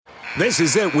This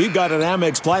is it. We've got an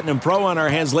Amex Platinum Pro on our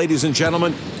hands, ladies and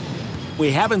gentlemen.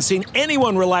 We haven't seen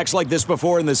anyone relax like this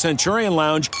before in the Centurion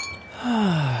Lounge.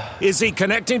 Is he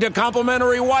connecting to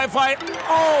complimentary Wi-Fi?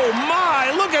 Oh,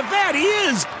 my. Look at that. He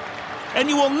is. And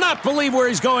you will not believe where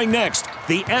he's going next.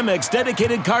 The Amex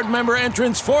dedicated card member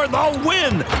entrance for the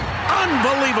win.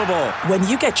 Unbelievable. When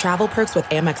you get travel perks with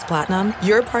Amex Platinum,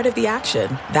 you're part of the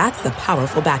action. That's the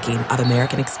powerful backing of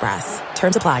American Express.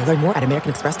 Terms apply. Learn more at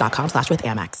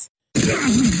americanexpress.com/withAmex.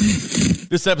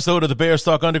 This episode of the Bears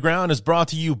Talk Underground is brought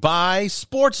to you by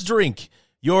Sports Drink,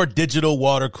 your digital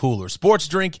water cooler. Sports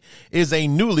Drink is a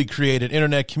newly created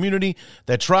internet community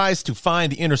that tries to find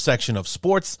the intersection of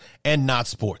sports and not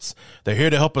sports. They're here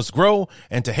to help us grow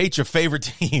and to hate your favorite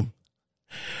team.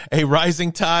 A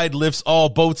rising tide lifts all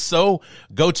boats, so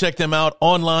go check them out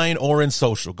online or in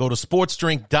social. Go to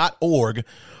sportsdrink.org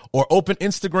or open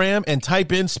Instagram and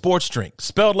type in Sports Drink,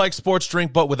 spelled like sports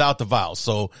drink but without the vowels.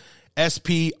 So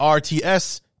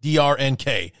SPRTSDRNK.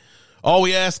 All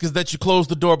we ask is that you close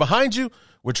the door behind you.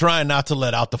 We're trying not to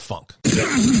let out the funk.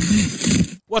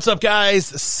 What's up, guys?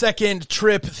 Second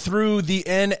trip through the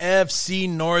NFC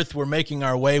North. We're making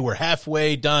our way. We're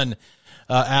halfway done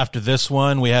after this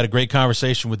one. We had a great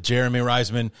conversation with Jeremy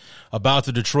Reisman about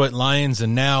the Detroit Lions,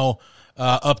 and now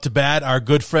up to bat, our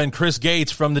good friend Chris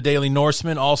Gates from the Daily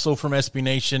Norseman, also from SB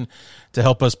Nation, to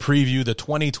help us preview the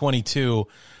 2022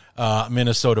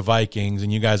 Minnesota Vikings.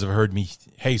 And you guys have heard me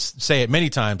say it many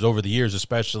times over the years,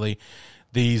 especially.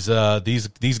 These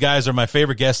guys are my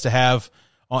favorite guests to have.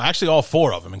 Actually, all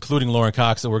four of them, including Lauren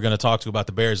Cox, that we're going to talk to about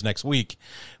the Bears next week.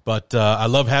 But I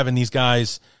love having these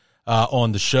guys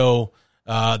on the show.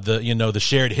 The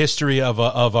shared history of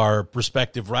our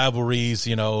respective rivalries.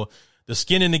 The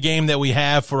skin in the game that we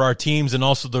have for our teams, and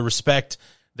also the respect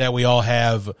that we all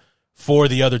have for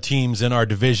the other teams in our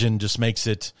division, just makes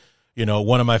it,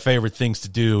 one of my favorite things to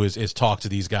do is talk to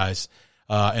these guys.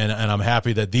 And I'm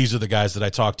happy that these are the guys that I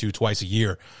talk to twice a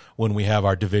year when we have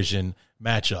our division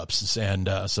matchups. And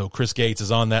so Chris Gates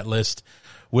is on that list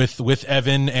with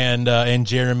Evan and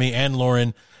Jeremy and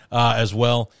Lauren as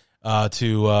well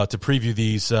to preview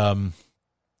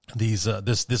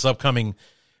this upcoming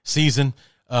season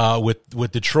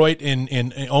with Detroit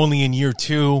in only in year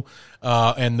two,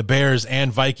 and the Bears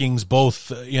and Vikings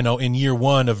both in year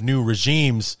one of new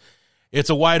regimes. It's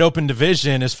a wide open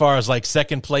division as far as like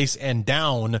second place and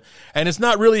down. And it's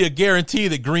not really a guarantee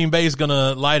that Green Bay is going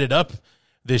to light it up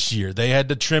this year. They had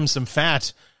to trim some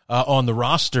fat on the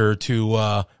roster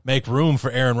to make room for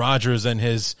Aaron Rodgers and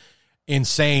his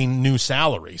insane new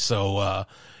salary. So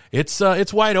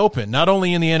it's wide open, not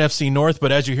only in the NFC North,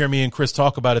 but as you hear me and Chris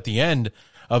talk about at the end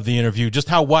of the interview, just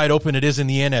how wide open it is in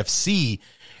the NFC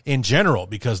in general,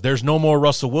 because there's no more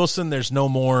Russell Wilson. There's no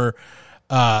more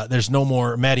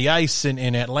Matty Ice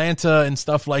in Atlanta and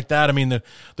stuff like that. I mean,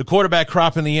 the quarterback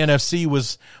crop in the NFC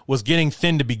was getting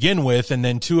thin to begin with, and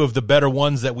then two of the better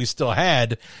ones that we still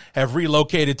had have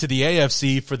relocated to the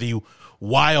AFC for the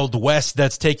Wild West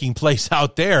that's taking place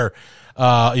out there,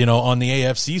 on the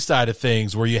AFC side of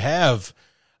things, where you have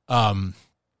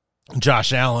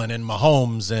Josh Allen and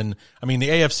Mahomes, and the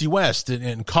AFC West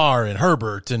and Carr and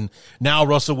Herbert, and now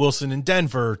Russell Wilson in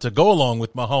Denver to go along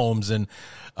with Mahomes, and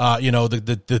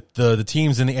the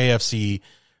teams in the AFC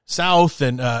South,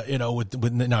 and with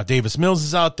now Davis Mills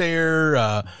is out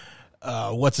there.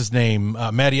 What's his name?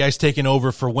 Matty Ice taking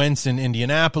over for Wentz in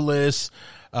Indianapolis,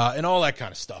 and all that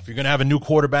kind of stuff. You're going to have a new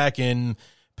quarterback in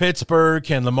Pittsburgh.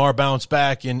 Can Lamar bounce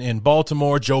back in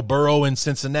Baltimore? Joe Burrow in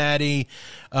Cincinnati,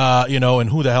 and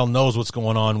who the hell knows what's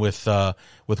going on with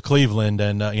Cleveland.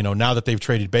 And, now that they've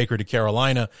traded Baker to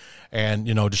Carolina and,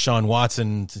 Deshaun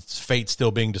Watson's fate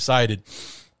still being decided,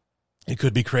 it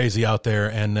could be crazy out there.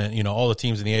 And, all the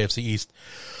teams in the AFC East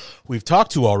we've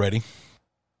talked to already.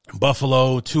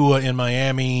 Buffalo, Tua in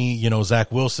Miami,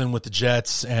 Zach Wilson with the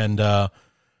Jets. And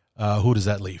who does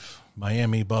that leave?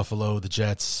 Miami, Buffalo, the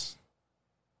Jets.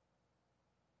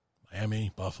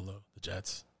 Miami, Buffalo, the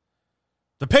Jets,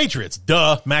 the Patriots,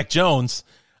 Mac Jones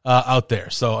out there.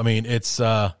 So,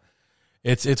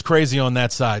 it's crazy on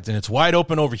that side, and it's wide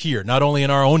open over here, not only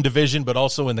in our own division, but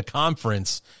also in the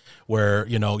conference where,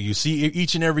 you see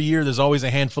each and every year, there's always a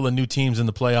handful of new teams in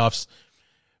the playoffs.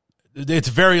 It's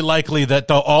very likely that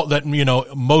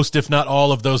most, if not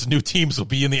all of those new teams will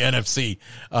be in the NFC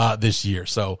this year.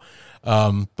 So,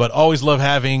 but always love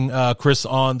having Chris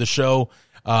on the show.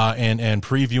 And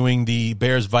previewing the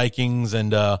Bears Vikings, and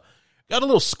got a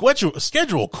little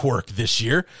schedule quirk this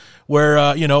year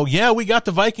where we got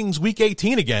the Vikings week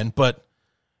 18 again, but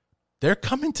they're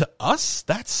coming to us.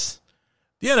 That's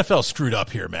the NFL screwed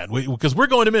up here, man. Because we're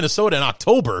going to Minnesota in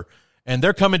October and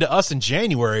they're coming to us in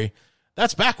January.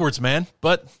 That's backwards, man.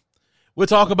 But we'll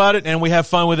talk about it, and we have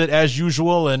fun with it as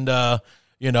usual. And,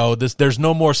 there's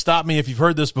no more stop me if you've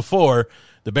heard this before.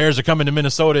 The Bears are coming to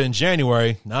Minnesota in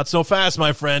January. Not so fast,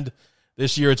 my friend.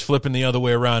 This year it's flipping the other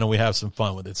way around, and we have some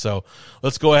fun with it. So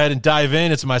let's go ahead and dive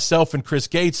in. It's myself and Chris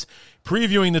Gates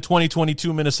previewing the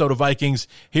 2022 Minnesota Vikings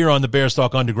here on the Bears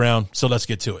Talk Underground. So let's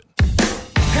get to it.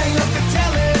 Hang up the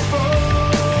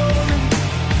telephone.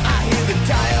 I hear the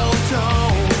dial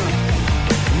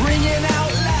tone ringing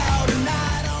out loud, and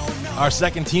I don't know. Our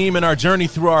second team in our journey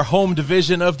through our home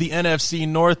division of the NFC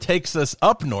North takes us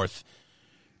up north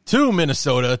to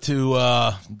Minnesota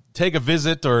to take a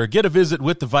visit or get a visit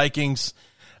with the Vikings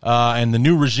and the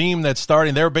new regime that's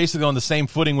starting. They're basically on the same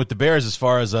footing with the Bears as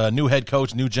far as a new head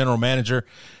coach, new general manager.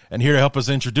 And here to help us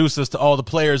introduce us to all the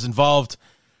players involved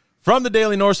from the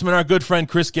Daily Norseman, our good friend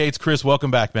Chris Gates. Chris,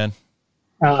 welcome back, man.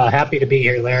 Happy to be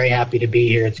here, Larry. Happy to be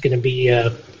here. It's going to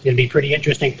be pretty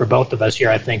interesting for both of us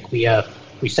here. I think we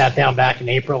sat down back in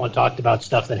April and talked about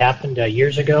stuff that happened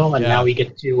years ago, and now we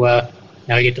get to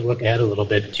look ahead a little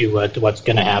bit to what's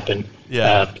going to happen.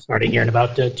 Starting here in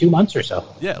about 2 months or so.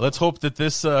 Yeah, let's hope that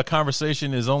this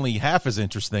conversation is only half as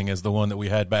interesting as the one that we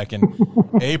had back in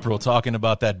April, talking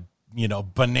about that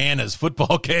bananas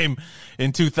football game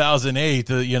in 2008.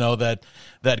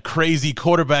 That crazy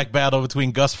quarterback battle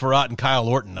between Gus Frerotte and Kyle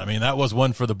Orton. I mean, that was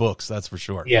one for the books, that's for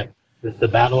sure. Yeah, the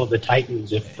battle of the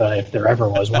Titans, if there ever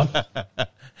was one.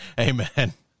 Hey,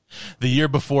 man. The year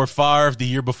before Favre, the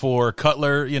year before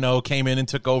Cutler, came in and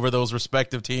took over those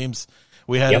respective teams.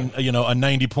 We had, a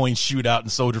 90-point shootout in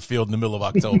Soldier Field in the middle of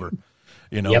October,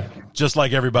 just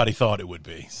like everybody thought it would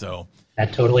be. So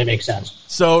that totally makes sense.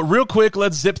 So real quick,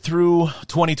 let's zip through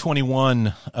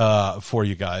 2021 for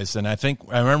you guys. And I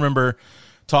remember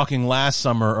talking last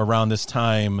summer around this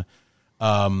time,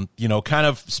 kind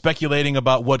of speculating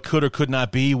about what could or could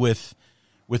not be with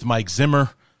Mike Zimmer.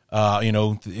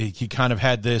 He kind of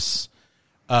had this,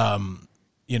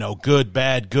 good,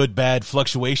 bad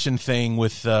fluctuation thing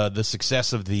with the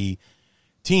success of the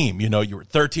team. You were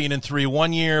 13-3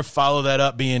 one year, follow that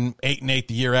up being 8-8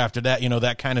 the year after that,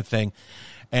 that kind of thing.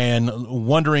 And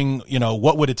wondering,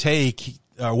 what would it take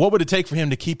for him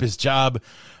to keep his job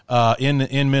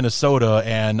in Minnesota?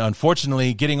 And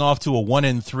unfortunately, getting off to a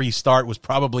 1-3 start was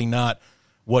probably not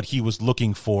what he was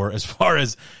looking for as far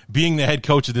as being the head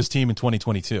coach of this team in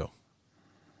 2022.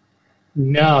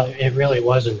 No, it really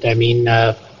wasn't. I mean,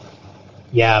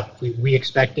 we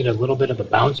expected a little bit of a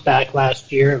bounce back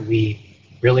last year. We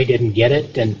really didn't get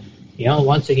it. And,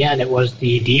 once again, it was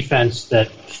the defense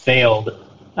that failed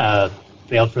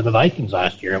for the Vikings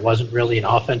last year. It wasn't really an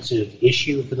offensive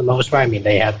issue for the most part. I mean,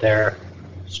 they had their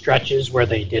stretches where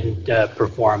they didn't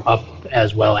perform up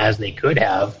as well as they could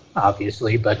have,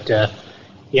 obviously. But,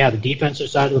 the defensive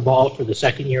side of the ball for the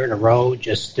second year in a row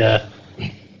just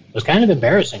was kind of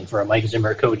embarrassing for a Mike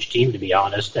Zimmer coach team, to be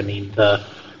honest. I mean, the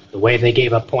way they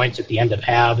gave up points at the end of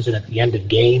halves and at the end of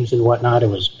games and whatnot, it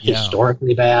was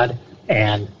historically bad.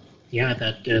 And,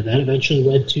 that eventually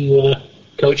led to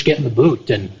coach getting the boot.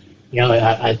 And,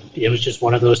 it was just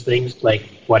one of those things like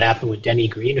what happened with Denny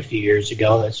Green a few years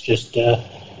ago. That's just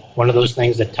one of those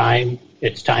things that time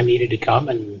needed to come,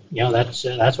 and, that's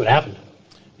what happened.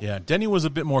 Yeah, Denny was a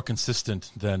bit more consistent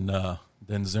than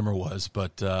Zimmer was,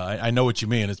 but I know what you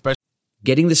mean. Especially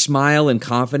getting the smile and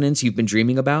confidence you've been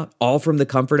dreaming about, all from the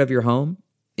comfort of your home,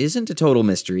 isn't a total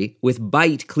mystery with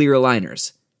Byte clear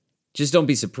aligners. Just don't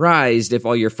be surprised if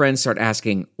all your friends start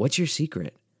asking, "What's your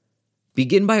secret?"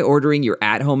 Begin by ordering your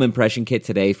at-home impression kit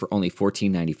today for only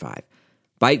 $14.95.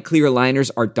 Byte clear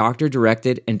aligners are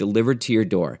doctor-directed and delivered to your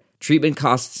door. Treatment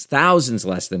costs thousands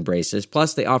less than braces,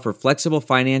 plus they offer flexible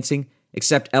financing,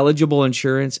 accept eligible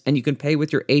insurance, and you can pay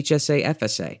with your HSA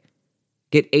FSA.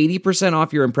 Get 80%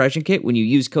 off your impression kit when you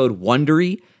use code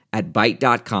WONDERY at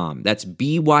Byte.com. That's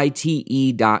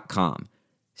BYTE.com.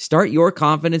 Start your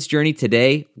confidence journey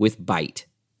today with Byte.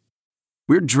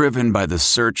 We're driven by the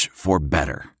search for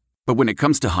better. But when it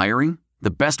comes to hiring,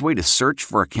 the best way to search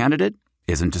for a candidate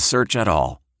isn't to search at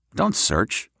all. Don't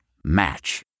search.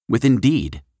 Match. With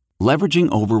Indeed. Leveraging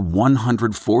over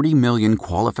 140 million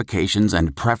qualifications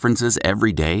and preferences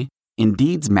every day,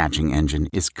 Indeed's matching engine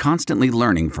is constantly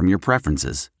learning from your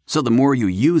preferences. So the more you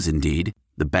use Indeed,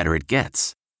 the better it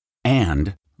gets.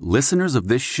 And listeners of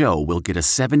this show will get a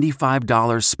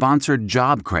 $75 sponsored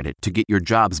job credit to get your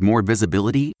jobs more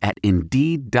visibility at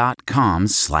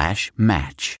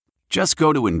Indeed.com/match. Just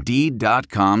go to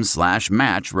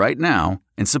Indeed.com/match right now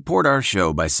and support our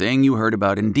show by saying you heard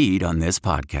about Indeed on this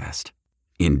podcast.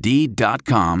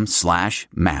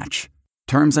 Indeed.com/match.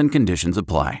 Terms and conditions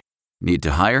apply. Need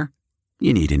to hire?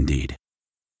 You need Indeed.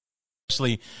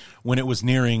 especially when it was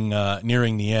nearing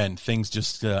the end. Things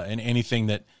just and anything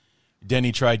that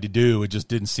Denny tried to do, it just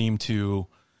didn't seem to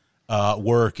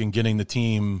work in getting the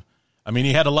team. I mean,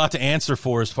 he had a lot to answer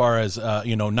for as far as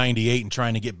 98 and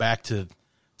trying to get back to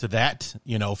that,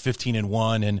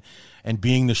 15-1 and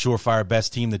being the surefire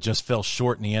best team that just fell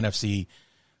short in the NFC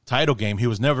title game. He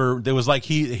was never. There was like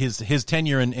his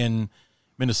tenure in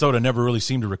Minnesota never really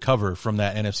seemed to recover from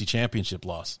that NFC Championship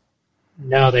loss.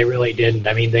 No, they really didn't.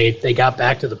 I mean, they got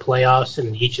back to the playoffs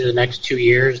in each of the next 2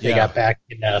 years. They got back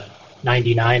in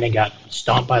 99 and got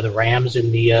stomped by the Rams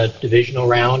in the divisional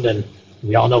round, and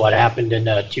we all know what happened in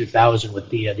 2000 with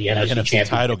the NFC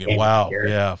title game. Wow,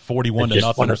 yeah,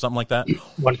 41-0 or something like that.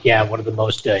 One of the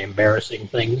most embarrassing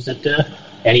things that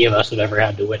any of us have ever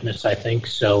had to witness, I think.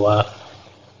 So,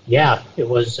 it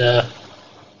was.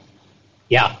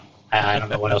 I don't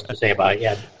know what else to say about it.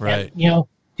 Yeah, right. And,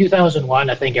 2001,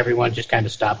 I think everyone just kind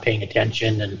of stopped paying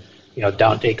attention, and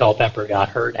Dante Culpepper got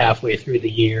hurt halfway through the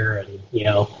year, and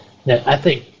I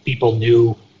think people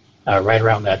knew right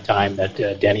around that time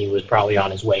that Denny was probably on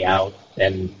his way out,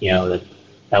 and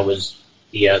that was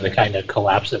the kind of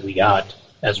collapse that we got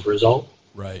as a result.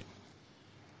 Right.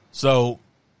 So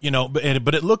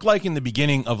but it looked like in the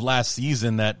beginning of last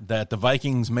season that the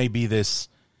Vikings may be this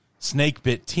snake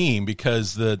bit team,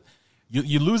 because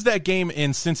you lose that game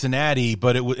in Cincinnati,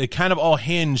 but it kind of all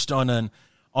hinged on an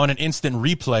instant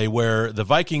replay where the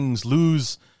Vikings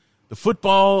lose the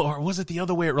football, or was it the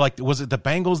other way? Like, was it the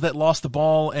Bengals that lost the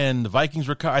ball and the Vikings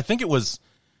recover? I think it was.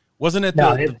 Wasn't it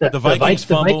the Vikings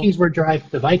fumble? The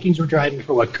Vikings were driving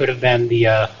for what could have been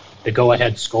the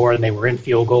go-ahead score, and they were in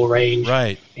field goal range.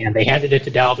 Right. And they handed it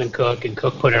to Dalvin Cook, and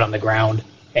Cook put it on the ground.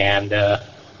 And the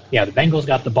Bengals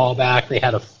got the ball back. They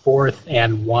had a 4th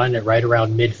and 1 right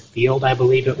around midfield, I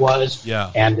believe it was. Yeah.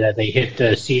 And they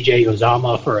hit C.J.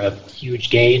 Uzomah for a huge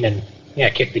gain and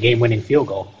kicked the game-winning field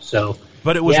goal. So.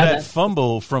 But it was that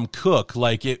fumble from Cook.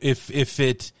 Like, if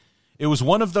it was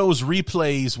one of those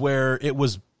replays where it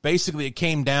was basically it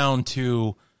came down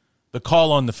to the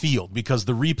call on the field, because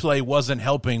the replay wasn't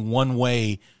helping one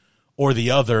way or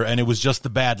the other, and it was just the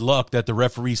bad luck that the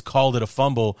referees called it a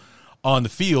fumble on the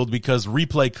field, because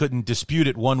replay couldn't dispute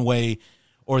it one way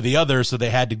or the other, so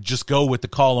they had to just go with the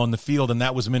call on the field, and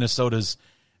that was Minnesota's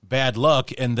bad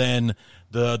luck. And then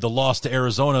the loss to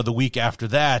Arizona the week after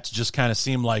that just kind of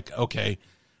seemed like, okay,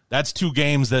 that's 2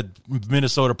 games that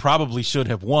Minnesota probably should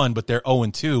have won, but they're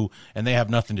 0-2, and they have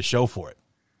nothing to show for it.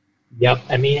 Yep.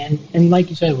 I mean, and like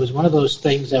you said, it was one of those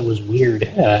things that was weird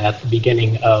at the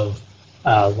beginning of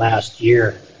last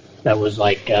year. That was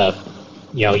like,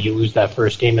 you lose that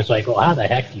first game. It's like, well, how the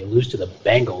heck do you lose to the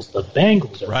Bengals? The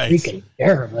Bengals are freaking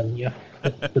terrible. And,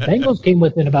 the Bengals came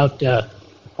within about,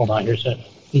 hold on, here's it.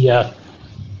 The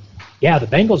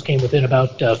Bengals came within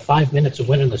about 5 minutes of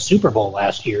winning the Super Bowl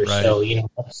last year. Right. So,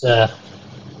 that's, that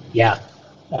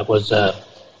was, that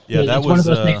was one of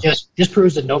those things. Just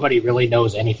proves that nobody really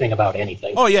knows anything about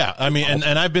anything. Oh yeah, I mean,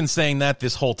 and I've been saying that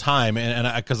this whole time, and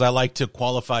because I like to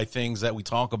qualify things that we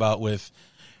talk about with,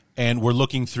 and we're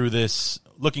looking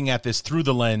at this through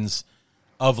the lens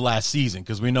of last season,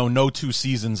 because we know no 2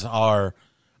 seasons are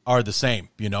the same.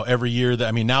 Every year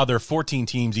now there are 14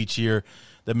 teams each year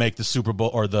that make the Super Bowl,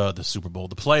 or the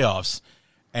playoffs,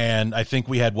 and I think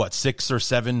we had 6 or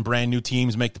 7 brand new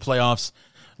teams make the playoffs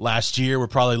last year. We're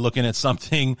probably looking at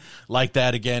something like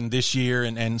that again this year,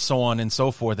 and so on and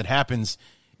so forth. It happens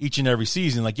each and every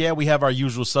season. Like, we have our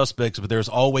usual suspects, but there's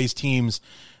always teams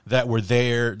that were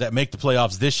there that make the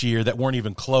playoffs this year that weren't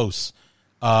even close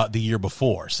the year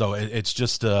before. So it's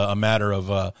just a matter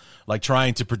of like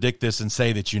trying to predict this and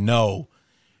say that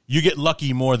you get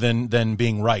lucky more than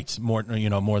being right, more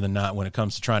than not, when it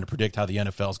comes to trying to predict how the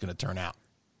NFL is going to turn out.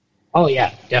 Oh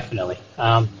yeah, definitely.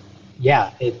 The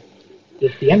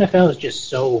NFL is just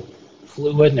so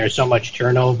fluid, and there's so much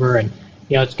turnover, and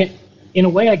it's in a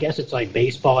way, I guess it's like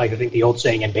baseball. I think the old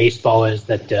saying in baseball is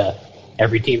that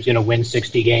every team's going to win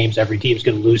 60 games, every team's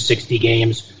going to lose 60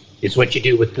 games. It's what you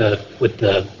do with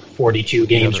the 42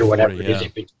 games or whatever 40, it is in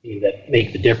between that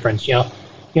make the difference. Most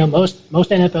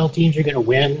NFL teams are going to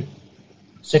win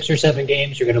 6 or 7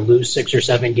 games. You're going to lose 6 or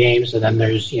 7 games, and then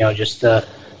there's just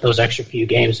those extra few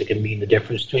games that can mean the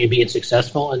difference between being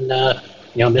successful and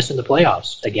missing the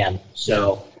playoffs again.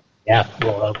 So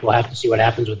we'll have to see what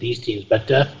happens with these teams.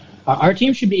 But our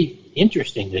team should be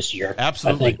interesting this year.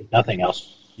 Absolutely, I think, if nothing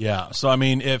else. Yeah. So I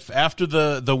mean, if after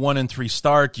the 1-3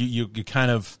 start, you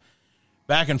kind of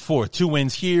back and forth, 2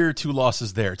 wins here, 2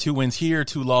 losses there, 2 wins here,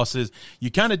 2 losses.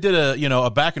 You kind of did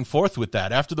a back and forth with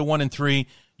that. After the 1-3,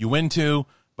 you win 2,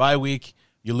 bye week,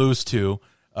 you lose 2.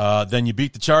 Then you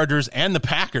beat the Chargers and the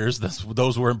Packers.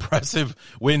 Those were impressive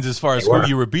wins as far as who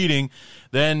you were beating.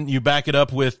 Then you back it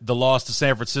up with the loss to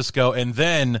San Francisco, and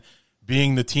then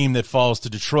being the team that falls to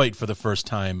Detroit for the first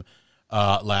time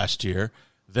last year.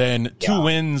 Then two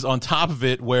wins on top of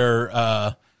it where,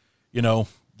 you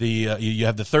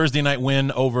have the Thursday night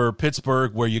win over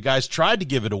Pittsburgh where you guys tried to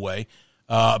give it away.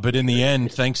 But in the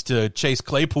end, thanks to Chase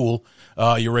Claypool,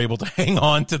 you were able to hang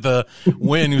on to the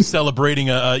win, who's celebrating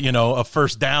a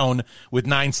first down with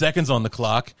 9 seconds on the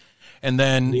clock. And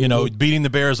then, beating the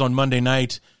Bears on Monday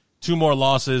night, 2 more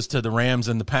losses to the Rams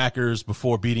and the Packers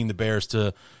before beating the Bears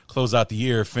to close out the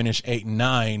year, finish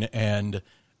 8-9, and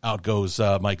out goes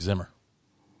Mike Zimmer.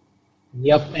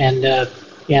 Yep, and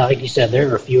like you said,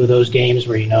 there are a few of those games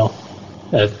where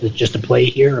just a play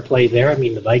here or play there. I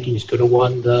mean, the Vikings could have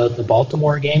won the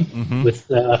Baltimore game with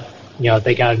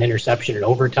they got an interception in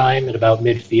overtime at about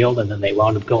midfield, and then they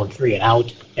wound up going 3 and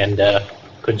out and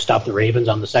couldn't stop the Ravens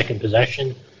on the second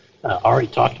possession. Already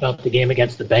talked about the game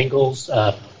against the Bengals.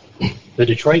 The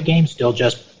Detroit game still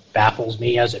just baffles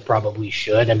me, as it probably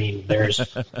should. I mean,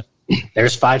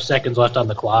 there's 5 seconds left on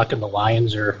the clock, and the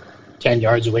Lions are 10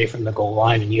 yards away from the goal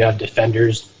line, and you have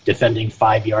defenders defending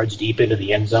 5 yards deep into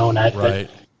the end zone. Right.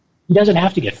 He doesn't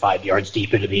have to get 5 yards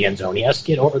deep into the end zone. He has to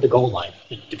get over the goal line.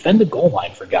 Defend the goal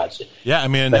line, for God's sake. Yeah, I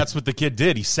mean, that's what the kid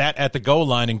did. He sat at the goal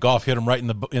line, and Goff hit him right in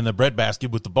the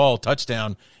breadbasket with the ball.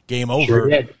 Touchdown. Game over. Sure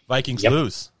did. Vikings Yep.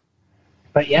 lose.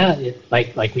 But yeah,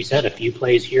 like we said, a few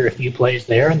plays here, a few plays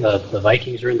there, and the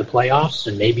Vikings are in the playoffs,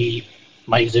 and maybe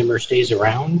Mike Zimmer stays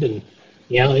around, and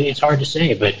it's hard to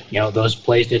say, but those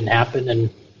plays didn't happen, and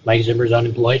Mike Zimmer's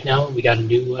unemployed now, and we got a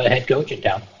new head coach in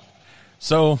town.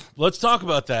 So let's talk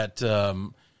about that.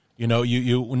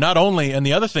 You not only, and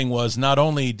the other thing was, not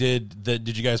only did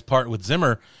you guys part with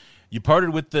Zimmer, you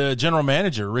parted with the general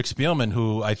manager, Rick Spielman,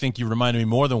 who I think you reminded me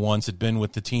more than once had been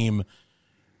with the team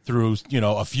through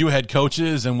a few head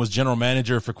coaches and was general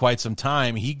manager for quite some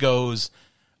time. He goes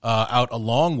out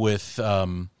along with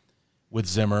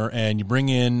Zimmer, and you bring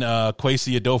in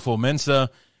Kwesi Adolfo-Mensah,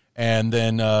 and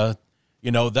then that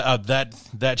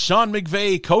Sean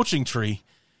McVay coaching tree.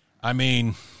 I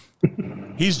mean,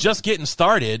 he's just getting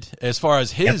started as far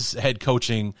as his head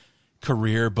coaching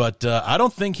career, but I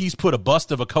don't think he's put a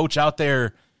bust of a coach out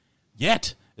there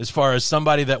yet as far as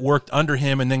somebody that worked under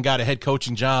him and then got a head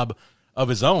coaching job of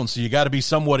his own. So you got to be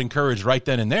somewhat encouraged right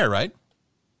then and there, right?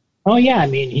 Oh, yeah. I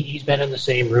mean, he's been in the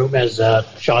same room as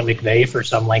Sean McVay for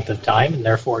some length of time, and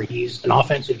therefore he's an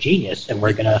offensive genius. And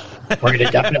we're gonna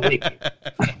definitely.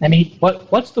 I mean,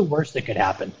 what's the worst that could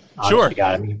happen? Sure.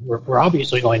 God, I mean, we're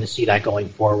obviously going to see that going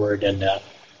forward, and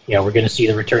we're going to see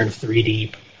the return of 3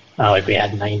 deep, like we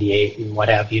had in '98 and what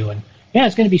have you. And yeah,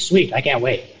 it's going to be sweet. I can't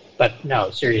wait. But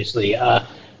no, seriously,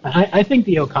 I think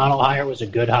the O'Connell hire was a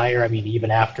good hire. I mean,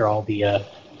 even after all the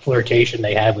flirtation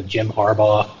they had with Jim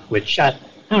Harbaugh, which I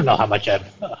don't know how much of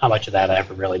that I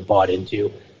ever really bought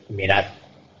into. I mean,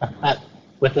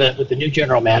 with the new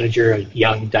general manager, a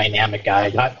young dynamic guy,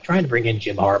 trying to bring in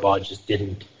Jim Harbaugh just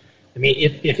didn't. I mean,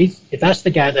 if that's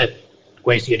the guy that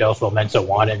Kwesi Adolfo-Mensah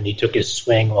wanted and he took his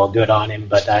swing, well, good on him.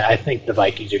 But I think the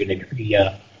Vikings are going to be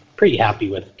pretty happy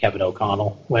with Kevin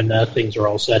O'Connell when things are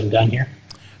all said and done here.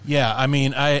 Yeah, I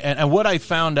mean, and what I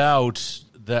found out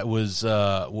that was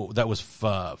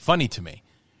funny to me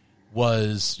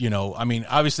was, I mean,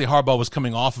 obviously Harbaugh was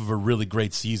coming off of a really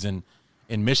great season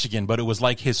in Michigan, but it was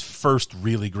like his first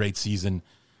really great season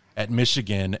at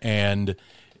Michigan, and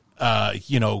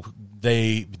he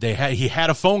had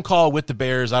a phone call with the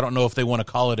Bears. I don't know if they want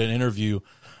to call it an interview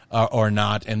or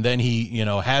not, and then he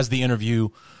has the interview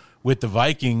with the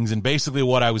Vikings, and basically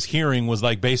what I was hearing was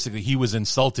like basically he was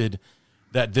insulted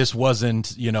that this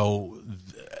wasn't, you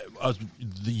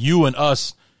and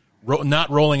us not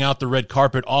rolling out the red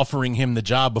carpet, offering him the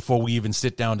job before we even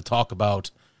sit down to talk about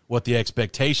what the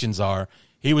expectations are.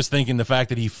 He was thinking the fact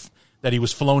that he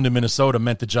was flown to Minnesota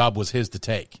meant the job was his to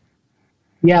take.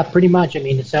 Yeah, pretty much. I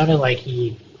mean, it sounded like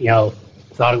he,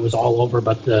 thought it was all over,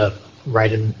 but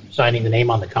signing the name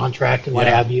on the contract and what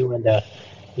have you. And,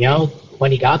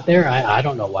 when he got there, I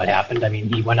don't know what happened. I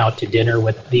mean, he went out to dinner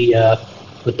with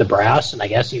the brass, and I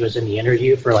guess he was in the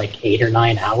interview for like 8 or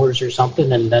 9 hours or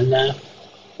something, and then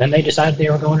they decided they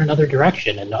were going another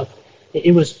direction. And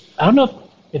it was, I don't know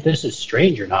if this is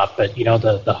strange or not, but the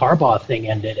Harbaugh thing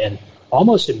ended, and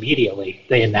almost immediately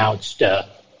they announced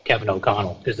Kevin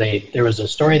O'Connell, because there was a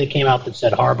story that came out that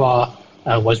said Harbaugh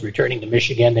was returning to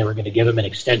Michigan. They were going to give him an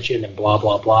extension and blah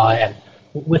blah blah. And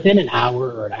within an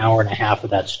hour or an hour and a half of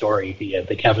that story,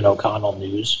 the Kevin O'Connell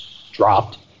news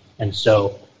dropped. And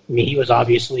so, I mean, he was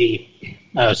obviously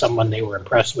someone they were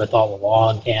impressed with all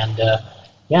along. And,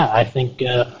 yeah, I think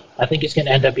he's going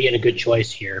to end up being a good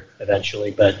choice here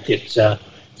eventually. But it's going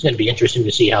to be interesting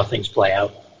to see how things play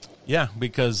out. Yeah,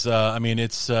 because I mean,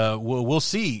 it's we'll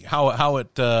see how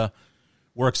it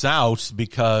works out.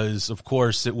 Because of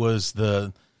course, it was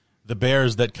the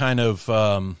Bears that kind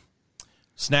of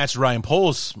snatched Ryan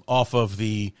Poles off of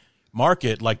the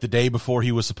market, like the day before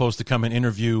he was supposed to come and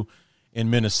interview in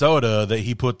Minnesota. That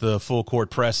he put the full court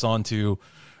press onto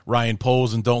Ryan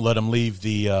Poles and don't let him leave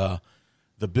the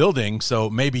building. So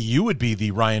maybe you would be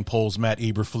the Ryan Poles, Matt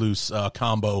Eberflus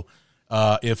combo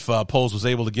if Poles was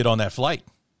able to get on that flight.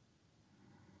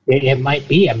 It might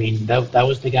be. I mean, that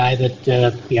was the guy that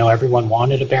everyone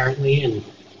wanted apparently, and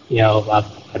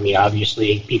I mean,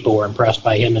 obviously people were impressed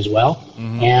by him as well.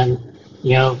 Mm-hmm. And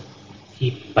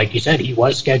he, like you said, he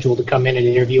was scheduled to come in and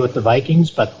interview with the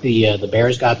Vikings, but the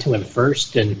Bears got to him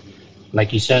first, and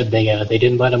like you said, they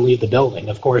didn't let him leave the building.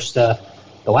 Of course, the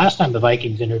last time the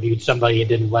Vikings interviewed somebody and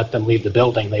didn't let them leave the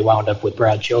building, they wound up with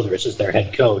Brad Childress as their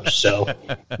head coach. So,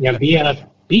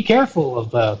 be careful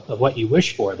of what you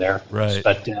wish for there. Right.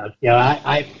 But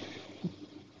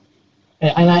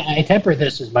I temper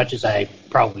this as much as I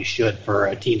probably should for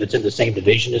a team that's in the same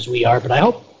division as we are. But I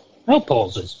hope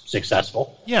Poles is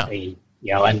successful. Yeah. And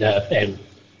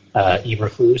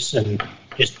Eberflus, and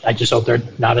I just hope they're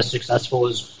not as successful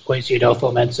as Kwesi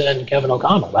Adolfo-Mensah and Kevin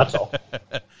O'Connell. That's all.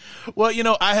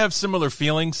 Well, I have similar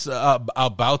feelings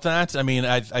about that. I mean,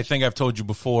 I think I've told you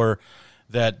before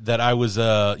that I was,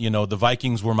 the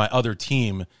Vikings were my other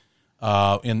team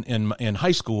in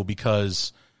high school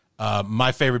because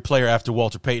my favorite player after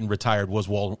Walter Payton retired was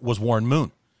Warren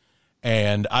Moon.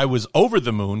 And I was over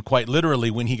the moon, quite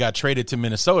literally, when he got traded to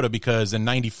Minnesota, because in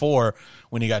 '94,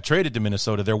 when he got traded to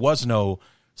Minnesota, there was no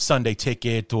Sunday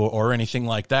ticket or anything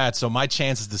like that. So my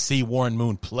chances to see Warren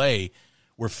Moon play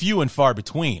were few and far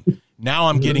between. Now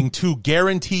I'm getting 2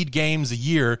 guaranteed games a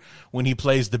year when he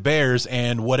plays the Bears,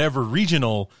 and whatever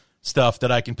regional stuff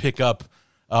that I can pick up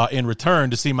in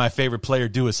return to see my favorite player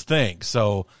do his thing.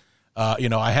 So,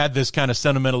 I had this kind of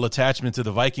sentimental attachment to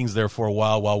the Vikings there for a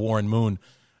while Warren Moon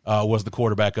was the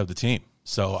quarterback of the team.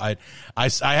 So I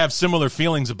have similar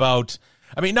feelings about,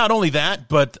 I mean, not only that,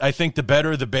 but I think the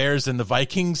better the Bears and the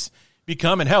Vikings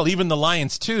become, and hell, even the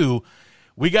Lions too,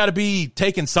 we got to be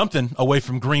taking something away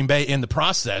from Green Bay in the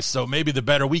process. So maybe the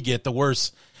better we get, the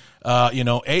worse,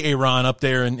 Aaron up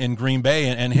there in Green Bay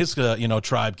and his,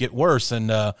 tribe get worse,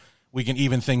 and we can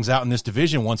even things out in this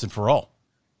division once and for all.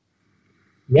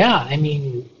 Yeah, I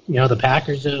mean, the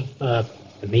Packers have,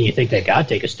 you think they got to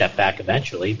take a step back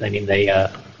eventually. I mean,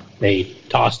 they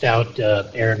tossed out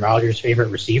Aaron Rodgers' favorite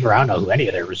receiver. I don't know who any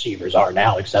of their receivers are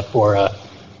now, except for,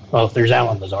 if there's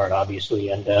Alan Lazard, obviously,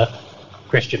 and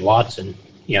Christian Watson.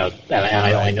 And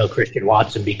I only know Christian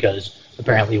Watson because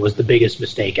apparently it was the biggest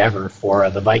mistake ever for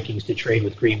the Vikings to trade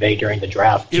with Green Bay during the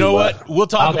draft. You know what? We'll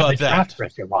talk about that.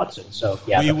 Christian Watson. So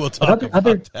yeah, we will talk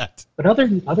about that. But other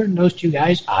than those two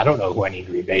guys, I don't know who any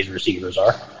Green Bay's receivers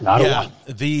are. Not a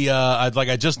one.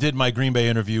 I just did my Green Bay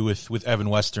interview with Evan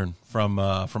Western from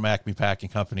Acme Packing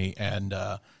Company, and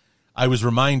I was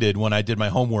reminded when I did my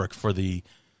homework for the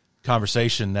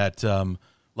conversation that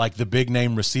the big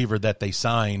name receiver that they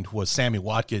signed was Sammy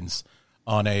Watkins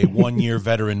on a 1-year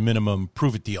veteran minimum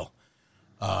prove-it deal.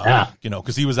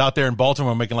 Because he was out there in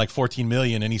Baltimore making like $14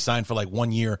 million, and he signed for like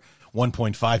 1 year,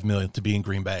 $1.5 million to be in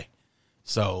Green Bay.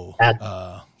 So,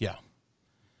 yeah.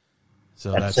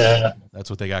 So that's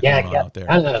what they got going on out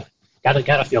there.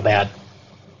 Gotta feel bad.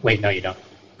 Wait, no, you don't.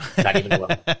 Not even a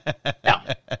little.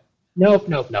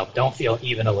 Nope. Don't feel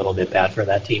even a little bit bad for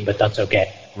that team, but that's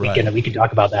okay. Right. We can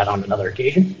talk about that on another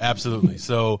occasion. Absolutely.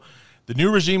 So the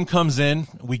new regime comes in.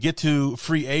 We get to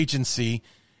free agency,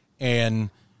 and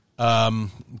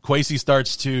Kwesi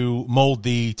starts to mold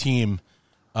the team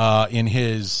in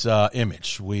his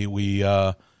image. We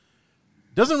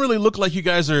doesn't really look like you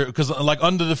guys are, because like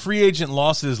under the free agent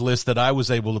losses list that I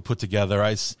was able to put together,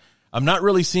 I'm not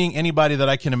really seeing anybody that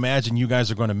I can imagine you guys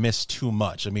are going to miss too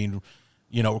much. I mean,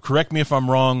 correct me if I'm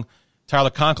wrong. Tyler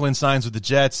Conklin signs with the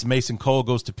Jets. Mason Cole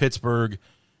goes to Pittsburgh.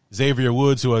 Xavier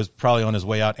Woods, who is probably on his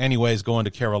way out anyways, going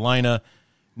to Carolina.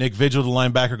 Nick Vigil, the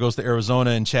linebacker, goes to Arizona,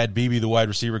 and Chad Beebe, the wide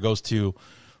receiver, goes to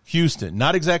Houston.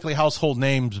 Not exactly household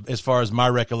names as far as my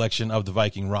recollection of the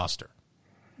Viking roster.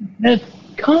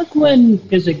 Conklin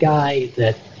is a guy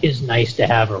that is nice to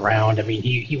have around. I mean,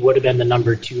 he would have been the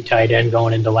number 2 tight end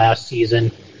going into last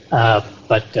season,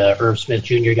 but Irv Smith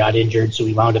Jr. got injured, so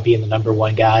he wound up being the number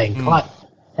 1 guy and caught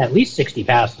at least 60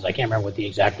 passes. I can't remember what the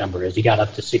exact number is. He got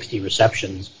up to 60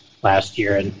 receptions last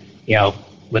year, and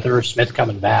with Irv Smith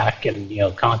coming back and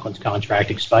Conklin's contract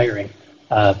expiring,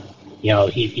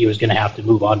 he was going to have to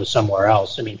move on to somewhere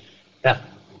else. I mean,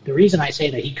 the reason I say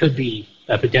that he could be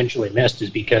potentially missed is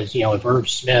because, if Irv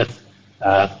Smith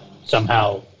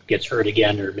somehow gets hurt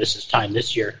again or misses time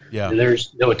this year,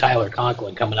 there's no Tyler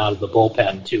Conklin coming out of the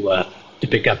bullpen to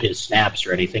pick up his snaps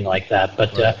or anything like that.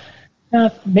 But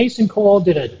Mason Cole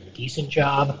did a decent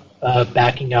job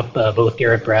backing up both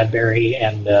Garrett Bradbury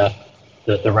and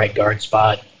the right guard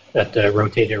spot that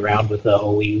rotated around with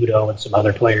Oli Udo and some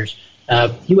other players.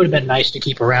 He would have been nice to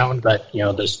keep around, but the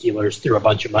Steelers threw a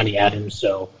bunch of money at him,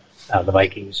 so the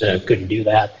Vikings couldn't do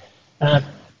that.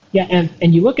 And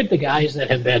you look at the guys that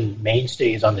have been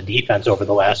mainstays on the defense over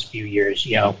the last few years.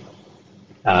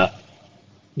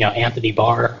 Anthony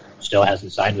Barr still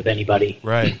hasn't signed with anybody.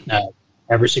 Right.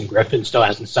 Everson Griffin still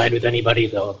hasn't signed with anybody,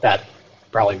 though that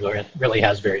probably really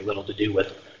has very little to do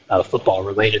with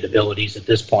football-related abilities at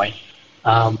this point.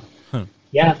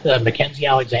 Mackenzie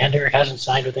Alexander hasn't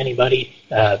signed with anybody.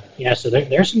 So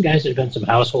there's some guys that have been some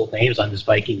household names on this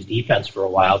Vikings defense for a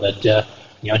while that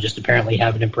just apparently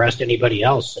haven't impressed anybody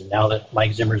else. And now that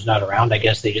Mike Zimmer's not around, I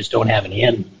guess they just don't have an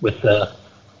in with the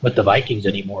Vikings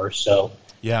anymore. So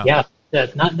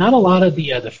not a lot of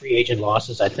the free agent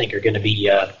losses I think are going to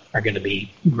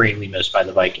be greatly missed by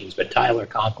the Vikings. But Tyler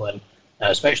Conklin,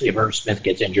 especially if Irv Smith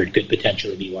gets injured, could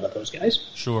potentially be one of those guys.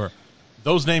 Sure.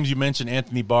 Those names you mentioned,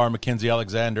 Anthony Barr, Mackenzie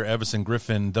Alexander, Everson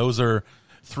Griffin, those are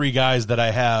three guys that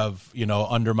I have,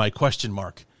 under my question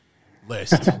mark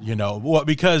list,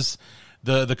 because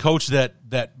the coach that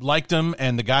liked him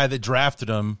and the guy that drafted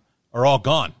him are all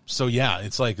gone. So,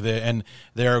 it's like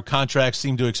their contracts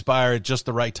seem to expire at just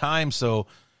the right time, so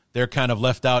they're kind of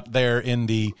left out there in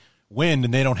the wind,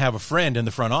 and they don't have a friend in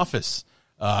the front office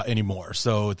anymore.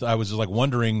 So I was just like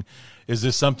wondering, is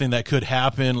this something that could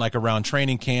happen like around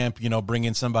training camp, bring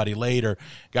in somebody late, or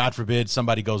God forbid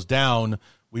somebody goes down,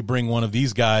 we bring one of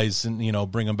these guys and,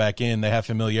 bring them back in. They have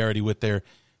familiarity with their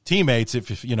teammates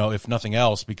if nothing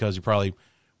else, because you're probably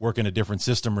working a different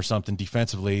system or something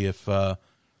defensively if, with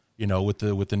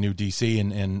the new DC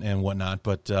and whatnot.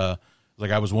 But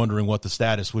I was wondering what the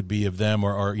status would be of them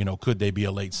or could they be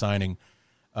a late signing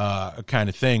kind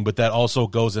of thing. But that also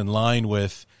goes in line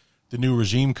with the new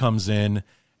regime comes in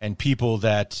and people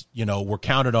that, were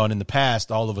counted on in the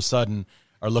past all of a sudden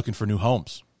are looking for new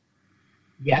homes.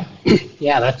 Yeah.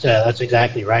 That's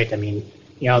exactly right. I mean,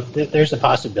 there's a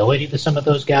possibility that some of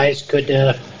those guys could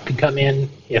come in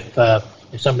if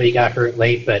somebody got hurt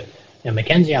late, but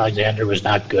Mackenzie Alexander was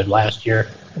not good last year.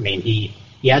 I mean, he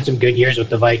had some good years with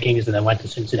the Vikings and then went to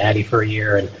Cincinnati for a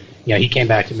year, and he came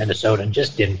back to Minnesota and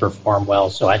just didn't perform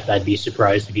well. So I'd be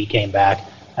surprised if he came back.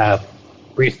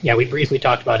 We briefly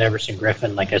talked about Everson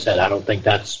Griffin. Like I said, I don't think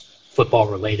that's football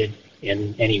related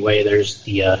in any way. There's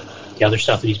the other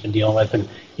stuff that he's been dealing with, and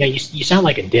you sound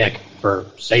like a dick for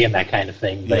saying that kind of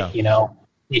thing. But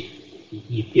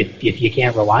if you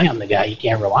can't rely on the guy, you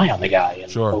can't rely on the guy.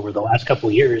 And sure. Over the last couple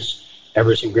of years,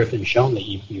 Everson Griffin's shown that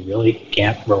you really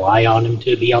can't rely on him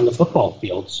to be on the football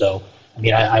field. So, I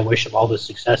mean, I wish him all the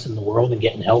success in the world and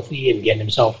getting healthy and getting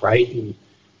himself right and,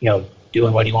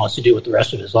 doing what he wants to do with the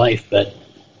rest of his life. But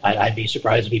I'd be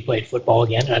surprised if he played football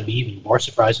again, and I'd be even more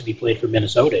surprised if he played for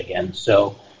Minnesota again.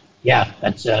 So,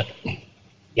 that's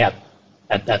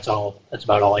all. That's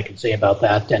about all I can say about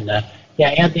that. And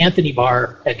Anthony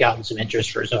Barr had gotten some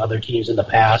interest for some other teams in the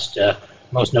past,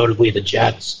 most notably the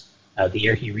Jets. The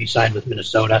year he re-signed with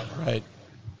Minnesota, right?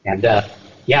 And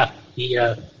he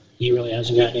really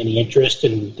hasn't gotten any interest.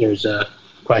 And there's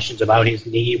questions about his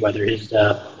knee, whether his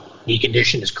knee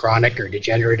condition is chronic or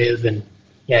degenerative, and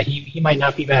he might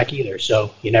not be back either.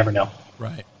 So you never know.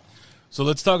 Right. So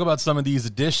let's talk about some of these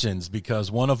additions,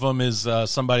 because one of them is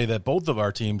somebody that both of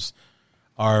our teams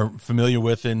are familiar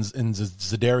with in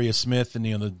Zadarius Smith, and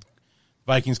the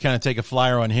Vikings kind of take a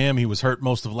flyer on him. He was hurt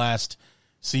most of last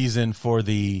season for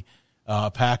the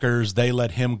Packers. They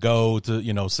let him go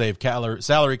to save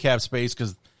salary cap space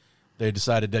because they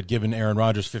decided that giving Aaron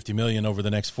Rodgers $50 million over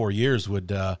the next 4 years would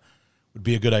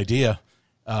be a good idea,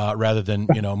 rather than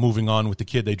moving on with the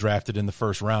kid they drafted in the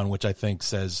first round, which I think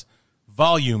says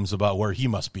volumes about where he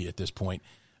must be at this point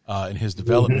in his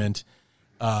development.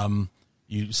 Mm-hmm.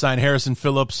 You sign Harrison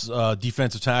Phillips,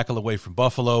 defensive tackle away from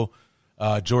Buffalo.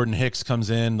 Jordan Hicks comes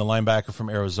in, the linebacker from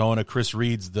Arizona. Chris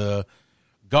Reed's the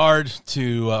guard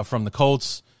from the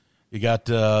Colts. You got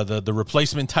the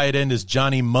replacement tight end is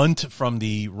Johnny Munt from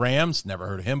the Rams. Never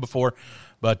heard of him before.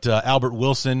 But Albert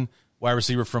Wilson, wide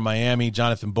receiver from Miami.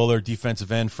 Jonathan Bullard,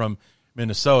 defensive end from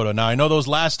Minnesota. Now, I know those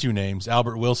last two names,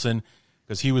 Albert Wilson,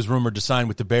 because he was rumored to sign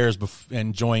with the Bears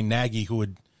and join Nagy, who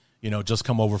had just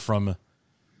come over from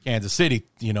Kansas City.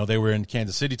 They were in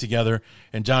Kansas City together.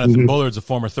 And Jonathan Bullard's a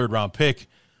former third-round pick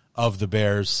of the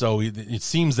Bears. So it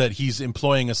seems that he's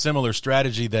employing a similar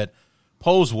strategy that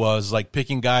Poles was, like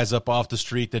picking guys up off the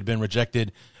street that had been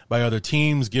rejected by other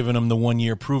teams, giving them the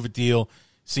 1-year prove-it deal,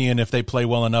 seeing if they play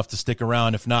well enough to stick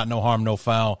around. If not, no harm, no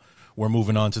foul. We're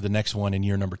moving on to the next one in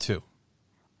year number 2.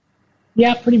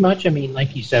 Yeah, pretty much. I mean,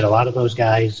 like you said, a lot of those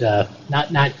guys,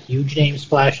 not huge name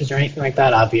splashes or anything like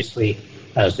that. Obviously,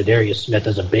 Zadarius Smith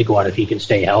is a big one if he can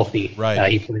stay healthy.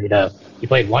 Right. He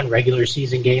played one regular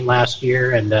season game last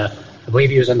year, and I believe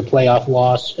he was in the playoff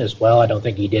loss as well. I don't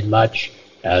think he did much.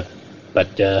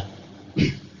 But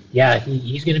yeah,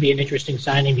 he's going to be an interesting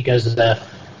signing because they're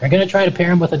going to try to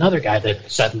pair him with another guy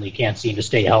that suddenly can't seem to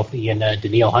stay healthy, and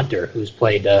Daniil Hunter, who's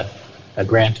played a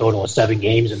grand total of 7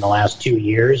 games in the last 2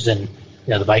 years. And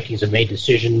the Vikings have made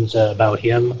decisions about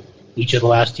him each of the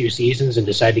last 2 seasons and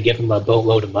decided to give him a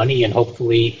boatload of money. And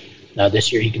hopefully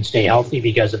this year he can stay healthy,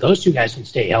 because if those 2 guys can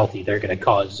stay healthy, they're going to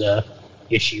cause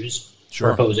issues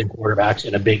for opposing quarterbacks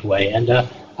in a big way. And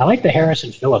I like the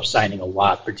Harrison Phillips signing a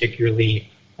lot, particularly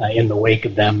in the wake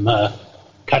of them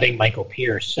cutting Michael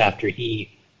Pierce after he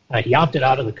opted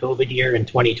out of the COVID year in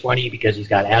 2020 because he's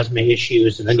got asthma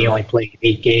issues, and then he only played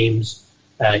 8 games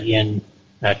in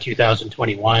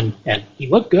 2021. And he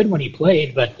looked good when he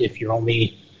played, but if you're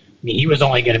only, he was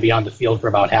only going to be on the field for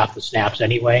about half the snaps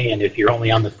anyway, and if you're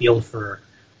only on the field for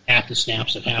half the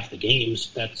snaps of half the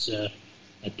games, that's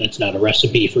not a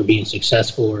recipe for being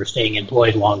successful or staying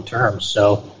employed long term.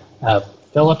 So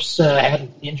Phillips had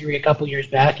an injury a couple years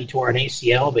back. He tore an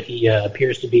ACL, but he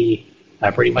appears to be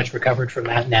pretty much recovered from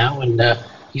that now, and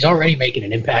he's already making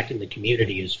an impact in the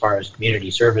community as far as community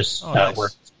service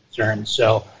work is concerned.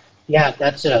 So, yeah,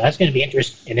 that's going to be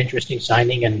an interesting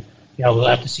signing, and we'll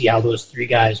have to see how those 3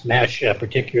 guys mesh,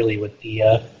 particularly with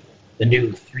the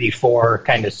new 3-4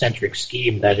 kind of centric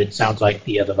scheme that it sounds like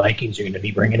the Vikings are going to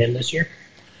be bringing in this year.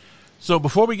 So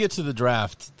before we get to the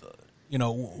draft,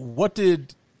 what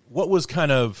was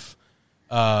kind of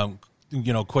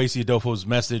Kwesi Adolfo's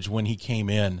message when he came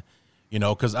in?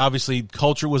 Because obviously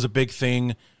culture was a big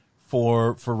thing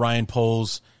for Ryan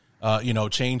Poles,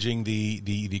 changing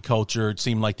the culture. It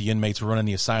seemed like the inmates were running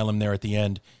the asylum there at the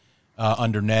end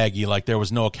under Nagy. Like there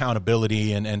was no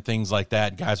accountability and things like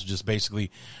that. Guys were just basically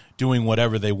doing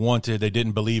whatever they wanted. They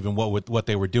didn't believe in what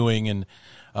they were doing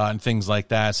and things like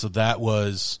that. So that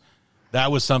was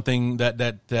something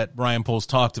that Ryan Poles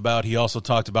talked about. He also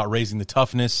talked about raising the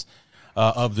toughness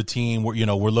of the team. We're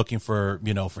looking for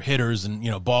hitters and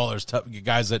ballers, tough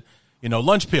guys that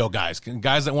lunch pail guys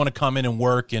that want to come in and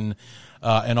work and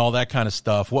all that kind of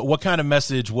stuff. What kind of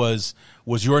message was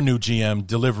your new GM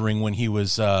delivering when he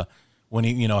was when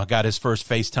he got his first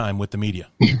FaceTime with the media?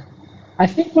 I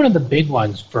think one of the big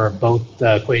ones for both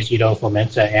Kwesi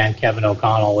Adolfo-Mensah and Kevin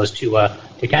O'Connell was to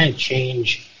kind of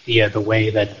change the way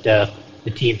that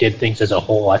the team did things as a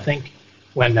whole. I think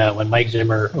when Mike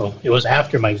Zimmer, it was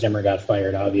after Mike Zimmer got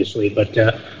fired, obviously, but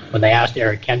when they asked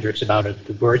Eric Kendricks about it,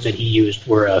 the words that he used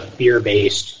were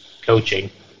fear-based coaching.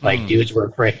 Like dudes were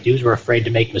afraid to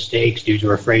make mistakes. Dudes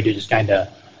were afraid to just kind of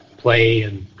play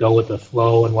and go with the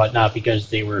flow and whatnot because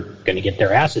they were going to get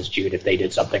their asses chewed if they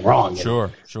did something wrong.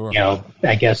 Sure.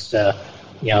 I guess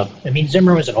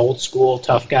Zimmer was an old school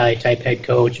tough guy type head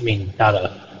coach. I mean,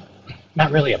 not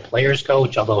really a player's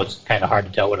coach, although it's kind of hard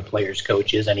to tell what a player's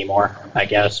coach is anymore, I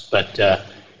guess. But,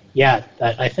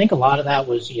 I think a lot of that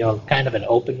was, kind of an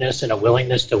openness and a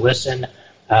willingness to listen.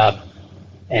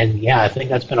 I think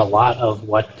that's been a lot of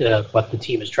what the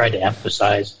team has tried to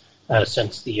emphasize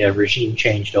since the regime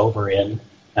changed over in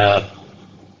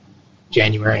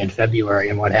January and February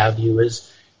and what have you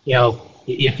is,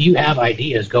 if you have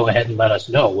ideas, go ahead and let us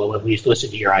know. We'll at least listen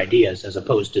to your ideas, as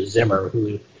opposed to Zimmer,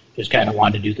 who just kind of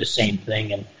wanted to do the same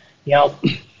thing. And,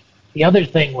 the other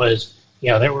thing was,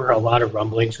 there were a lot of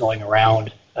rumblings going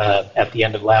around at the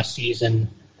end of last season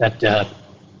that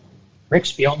Rick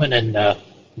Spielman and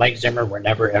Mike Zimmer were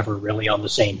never, ever really on the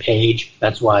same page.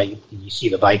 That's why you see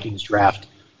the Vikings draft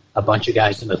a bunch of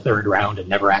guys in the 3rd round and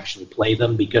never actually play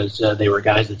them, because they were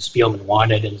guys that Spielman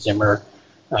wanted and Zimmer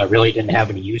really didn't have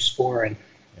any use for. And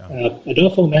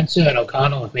Adolfo-Mensah and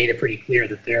O'Connell have made it pretty clear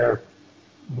that they're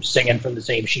singing from the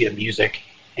same sheet of music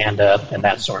and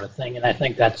that sort of thing. And I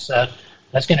think that's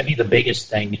going to be the biggest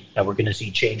thing that we're going to see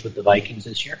change with the Vikings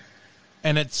this year.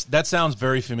 And that sounds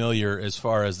very familiar as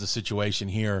far as the situation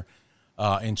here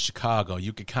in Chicago.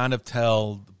 You could kind of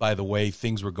tell by the way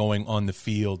things were going on the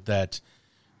field that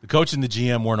the coach and the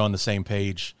GM weren't on the same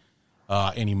page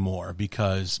anymore,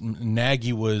 because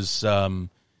Nagy was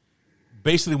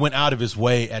basically went out of his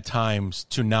way at times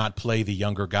to not play the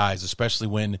younger guys, especially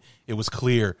when it was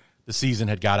clear the season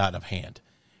had got out of hand.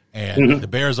 And the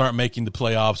Bears aren't making the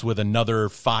playoffs with another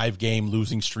 5-game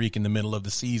losing streak in the middle of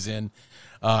the season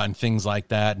and things like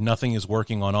that. Nothing is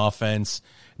working on offense.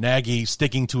 Nagy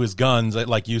sticking to his guns,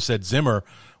 like you said, Zimmer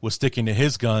was sticking to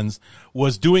his guns,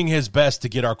 was doing his best to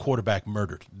get our quarterback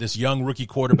murdered. This young rookie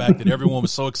quarterback that everyone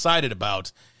was so excited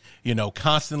about,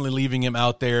 constantly leaving him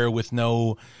out there with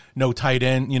no tight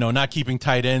end, not keeping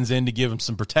tight ends in to give him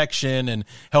some protection and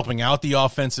helping out the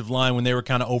offensive line when they were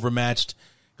kind of overmatched,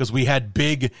 because we had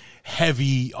big,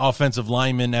 heavy offensive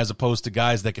linemen as opposed to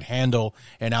guys that could handle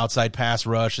an outside pass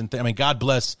rush. And God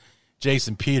bless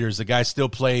Jason Peters. The guy still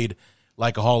played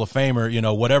like a Hall of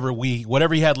Famer.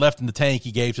 Whatever he had left in the tank,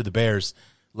 he gave to the Bears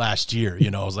last year.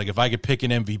 I was like, if I could pick an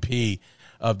MVP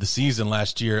of the season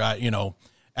last year,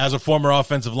 as a former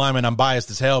offensive lineman, I'm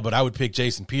biased as hell, but I would pick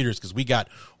Jason Peters because we got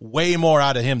way more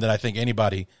out of him than I think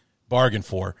anybody bargained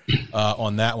for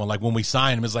on that one. Like when we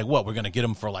signed him, it's like, we're going to get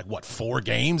him for 4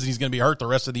 games and he's going to be hurt the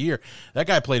rest of the year. That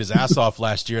guy played his ass off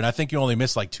last year, and I think he only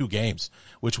missed 2 games,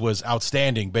 which was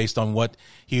outstanding based on what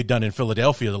he had done in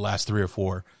Philadelphia the last 3 or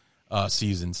 4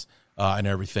 seasons and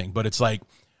everything. But it's like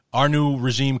our new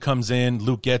regime comes in,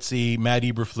 Luke Getsy, Matt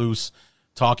Eberflus,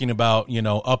 talking about,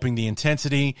 upping the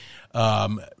intensity.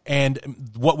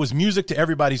 And what was music to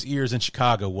everybody's ears in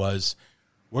Chicago was,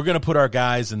 we're going to put our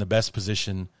guys in the best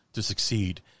position to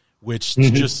succeed, which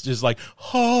just is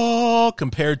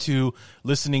compared to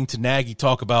listening to Nagy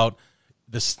talk about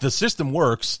the system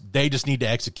works. They just need to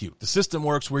execute. The system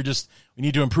works. We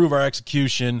need to improve our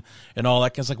execution and all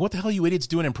that. It's like, what the hell are you idiots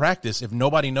doing in practice if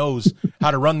nobody knows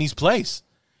how to run these plays?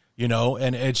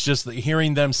 And it's just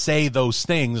hearing them say those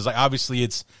things. Like, obviously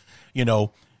it's,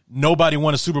 nobody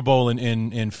won a Super Bowl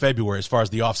in February as far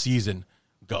as the offseason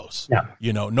goes.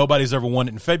 Yeah. Nobody's ever won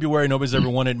it in February. Nobody's ever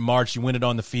won it in March. You win it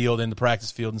on the field, in the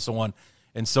practice field, and so on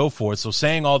and so forth. So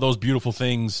saying all those beautiful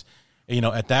things,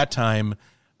 at that time,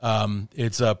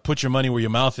 it's put your money where your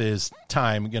mouth is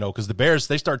time, because the Bears,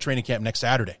 they start training camp next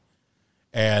Saturday.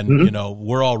 And,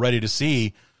 we're all ready to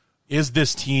see, is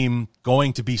this team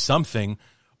going to be something?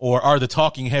 Or are the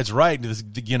talking heads right?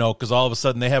 Because all of a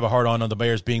sudden they have a hard on the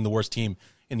Bears being the worst team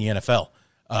in the NFL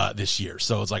this year.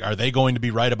 So it's like, are they going to be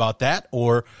right about that,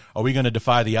 or are we going to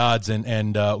defy the odds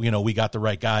and we got the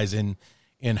right guys in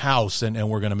house and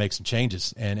we're going to make some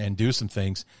changes and do some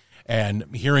things? And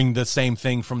hearing the same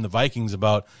thing from the Vikings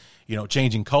about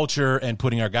changing culture and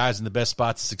putting our guys in the best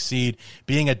spot to succeed,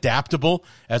 being adaptable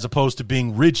as opposed to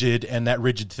being rigid, and that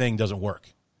rigid thing doesn't work.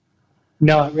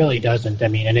 No, it really doesn't. I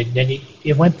mean, and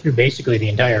it went through basically the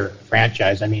entire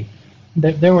franchise. I mean,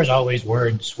 there was always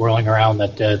word swirling around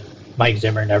that Mike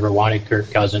Zimmer never wanted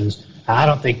Kirk Cousins. I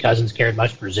don't think Cousins cared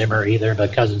much for Zimmer either,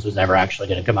 but Cousins was never actually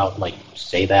going to come out and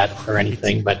say that or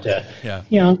anything. But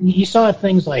you saw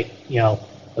things like the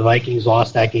Vikings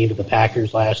lost that game to the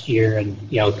Packers last year, and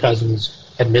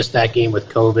Cousins had missed that game with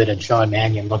COVID, and Sean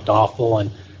Mannion looked awful.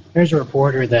 And there's a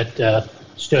reporter that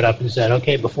stood up and said,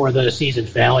 okay, before the season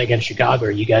finale against Chicago,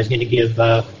 are you guys going to give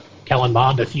Kellen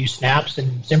Mond a few snaps?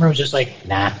 And Zimmer was just like,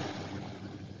 nah.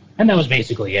 And that was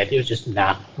basically it. It was just,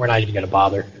 nah, we're not even going to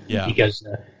bother. Yeah. Because,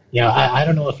 I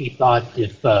don't know if he thought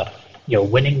if,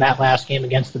 winning that last game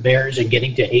against the Bears and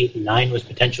getting to 8-9 was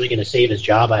potentially going to save his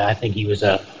job. I think he was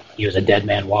a dead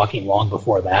man walking long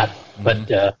before that. Mm-hmm.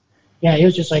 But, he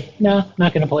was just like, no,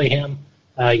 not going to play him.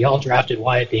 Y'all drafted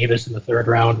Wyatt Davis in the 3rd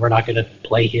round. We're not going to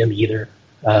play him either.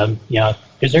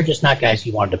 Because they're just not guys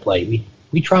he wanted to play.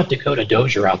 We trot Dakota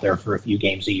Dozier out there for a few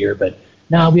games a year, but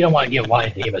no, we don't want to give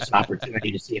Wyatt Davis an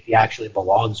opportunity to see if he actually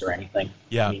belongs or anything.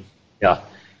 Yeah. I mean,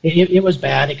 it was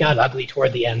bad. It got ugly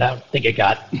toward the end. I don't think it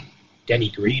got Denny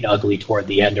Green ugly toward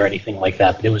the end or anything like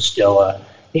that, but it was still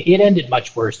it ended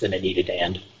much worse than it needed to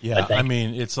end. Yeah, I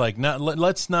mean, it's like,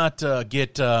 let's not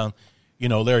get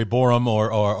Larry Borum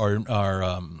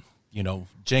or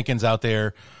Jenkins out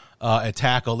there at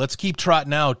tackle. Let's keep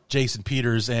trotting out Jason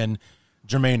Peters and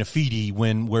Jermaine Afidi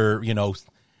when we're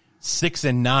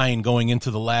 6-9 going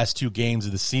into the last 2 games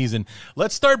of the season.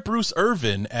 Let's start Bruce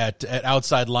Irvin at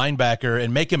outside linebacker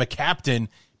and make him a captain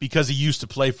because he used to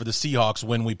play for the Seahawks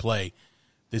when we play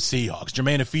the Seahawks.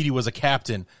 Jermaine Afidi was a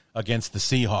captain against the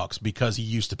Seahawks because he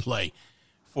used to play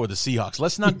for the Seahawks.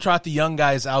 Let's not trot the young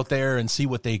guys out there and see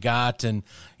what they got and,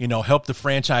 help the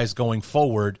franchise going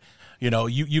forward.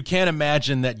 You can't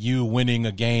imagine that you winning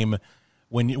a game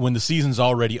when the season's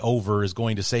already over is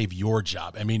going to save your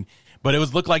job. I mean, but it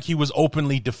looked like he was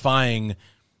openly defying,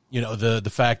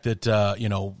 the fact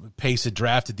that, Pace had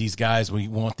drafted these guys. We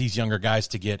want these younger guys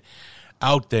to get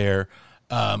out there.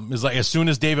 It's like as soon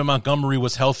as David Montgomery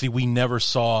was healthy, we never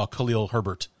saw Khalil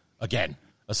Herbert again,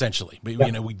 essentially.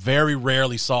 We very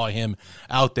rarely saw him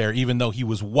out there, even though he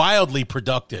was wildly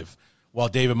productive while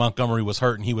David Montgomery was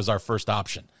hurt and he was our first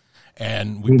option.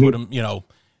 And we put him,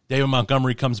 David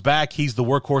Montgomery comes back. He's the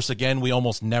workhorse again. We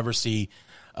almost never see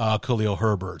Khalil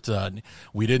Herbert.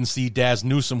 We didn't see Daz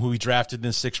Newsome, who we drafted in the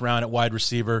 6th round at wide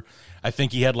receiver. I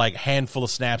think he had like a handful of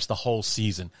snaps the whole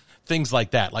season. Things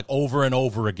like that, like over and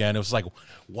over again. It was like,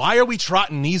 why are we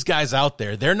trotting these guys out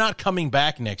there? They're not coming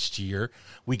back next year.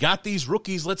 We got these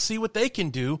rookies. Let's see what they can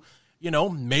do.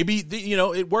 Maybe,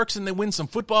 it works and they win some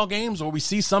football games, or we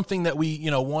see something that we,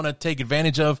 want to take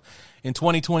advantage of in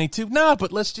 2022. No,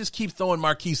 but let's just keep throwing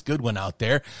Marquise Goodwin out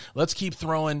there. Let's keep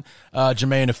throwing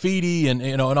Jermaine Afidi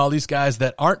and all these guys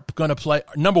that aren't going to play.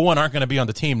 Number one, aren't going to be on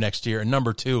the team next year. And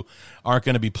number two, aren't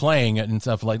going to be playing and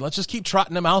stuff like, let's just keep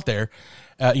trotting them out there.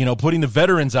 Putting the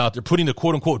veterans out there, putting the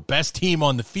quote-unquote best team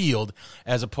on the field,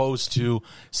 as opposed to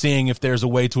seeing if there's a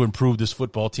way to improve this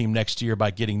football team next year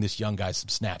by getting this young guy some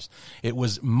snaps. It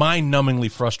was mind-numbingly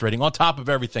frustrating, on top of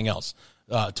everything else,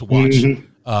 to watch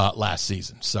last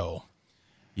season. So,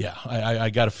 yeah, I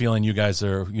got a feeling you guys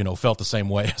are, felt the same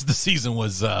way as the season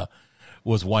was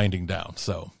winding down.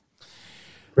 So,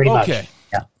 Pretty much. Okay.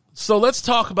 Yeah. So let's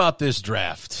talk about this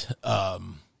draft,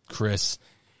 Chris,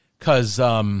 because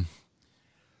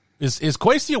Is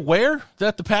Kwesi aware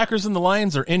that the Packers and the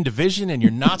Lions are in division and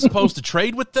you're not supposed to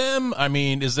trade with them? I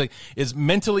mean, is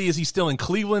he still in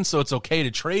Cleveland, so it's okay to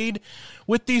trade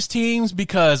with these teams?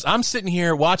 Because I'm sitting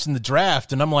here watching the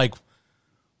draft and I'm like,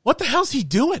 what the hell's he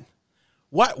doing?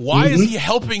 Why is he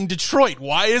helping Detroit?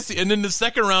 And in the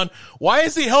second round, why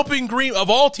is he helping of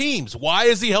all teams? Why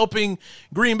is he helping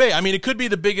Green Bay? I mean, it could be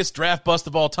the biggest draft bust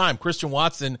of all time. Christian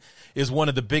Watson is one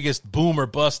of the biggest boom or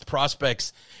bust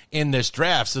prospects in this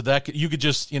draft. So that you could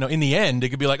just, in the end, it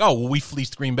could be like, oh, well, we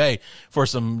fleeced Green Bay for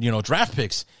some, draft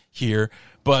picks here.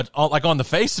 But like on the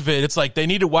face of it, it's like they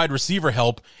needed wide receiver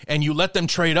help and you let them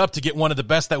trade up to get one of the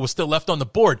best that was still left on the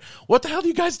board. What the hell are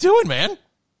you guys doing, man?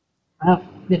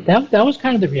 That was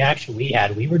kind of the reaction we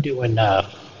had. We were doing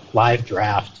live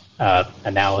draft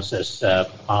analysis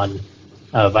on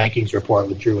Vikings Report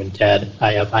with Drew and Ted.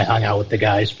 I hung out with the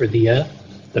guys for the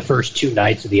first 2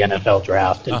 nights of the NFL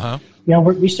draft, and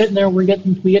we're sitting there. We get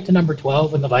to number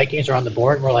 12 when the Vikings are on the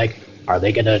board, and we're like, are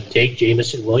they going to take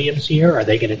Jamison Williams here? Are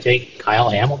they going to take Kyle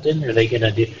Hamilton? Are they going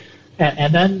to do?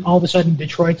 And then all of a sudden,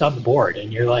 Detroit's on the board,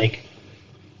 and you're like,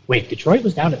 wait, Detroit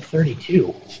was down at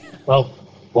 32. Well,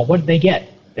 what did they get?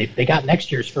 They got next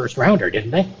year's first rounder,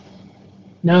 didn't they?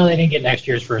 No, they didn't get next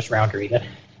year's first rounder either.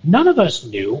 None of us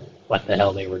knew what the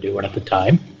hell they were doing at the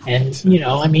time. And,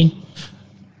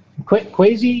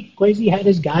 Kwesi had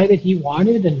his guy that he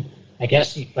wanted, and I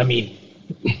guess,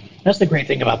 that's the great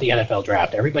thing about the NFL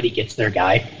draft. Everybody gets their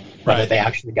guy, whether they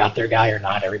actually got their guy or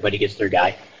not. Everybody gets their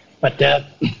guy. But,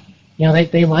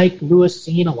 they like Lewis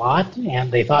Cine a lot, and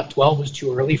they thought 12 was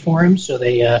too early for him, so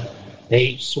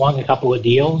they swung a couple of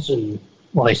deals, and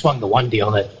they swung the one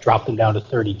deal that dropped them down to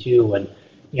 32, and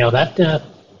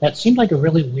that seemed like a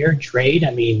really weird trade.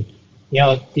 I mean,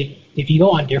 if you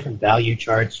go on different value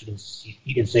charts,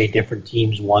 you can say different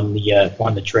teams won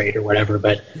the trade or whatever.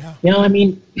 But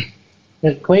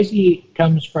Kwesi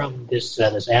comes from this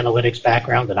analytics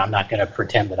background that I'm not going to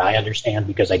pretend that I understand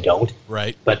because I don't.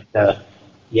 Right. But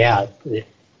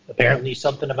apparently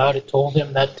something about it told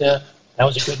him that that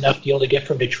was a good enough deal to get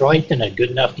from Detroit and a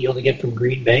good enough deal to get from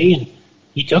Green Bay, and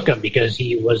he took him because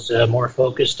he was more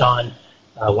focused on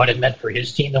what it meant for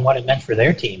his team than what it meant for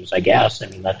their teams, I guess. I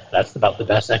mean, that's about the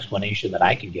best explanation that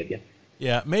I can give you.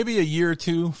 Yeah, maybe a year or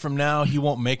two from now he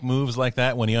won't make moves like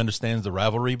that when he understands the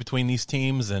rivalry between these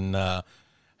teams and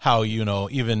how,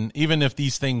 even if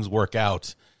these things work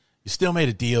out, you still made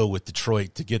a deal with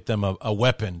Detroit to get them a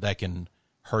weapon that can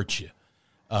hurt you.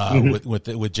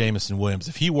 With Jamison Williams,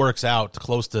 if he works out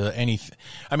close to anything,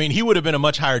 he would have been a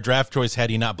much higher draft choice had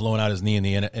he not blown out his knee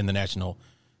in the national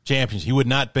championship. He would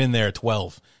not been there at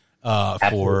 12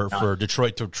 for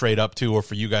Detroit to trade up to, or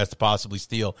for you guys to possibly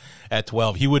steal at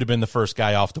 12. He would have been the first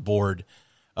guy off the board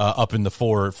up in the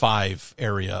 4 or 5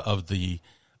 area of the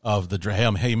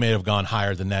draft. He may have gone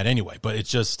higher than that anyway, but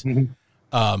it's just to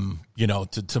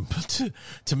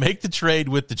make the trade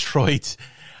with Detroit.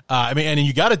 And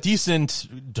you got a decent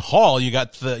haul. You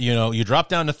got you dropped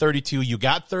down to 32. You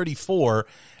got 34,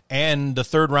 and the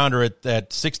third rounder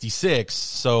at 66.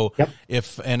 So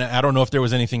and I don't know if there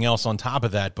was anything else on top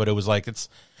of that, but it was like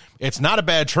it's not a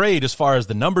bad trade as far as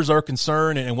the numbers are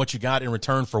concerned and what you got in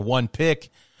return for one pick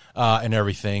and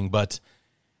everything. But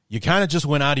you kind of just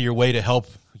went out of your way to help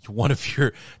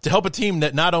a team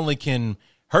that not only can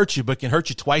hurt you but can hurt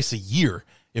you twice a year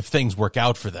if things work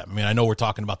out for them. I know we're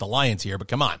talking about the Lions here, but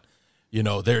come on.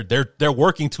 They're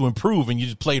working to improve, and you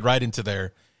just played right into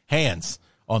their hands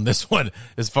on this one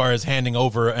as far as handing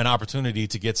over an opportunity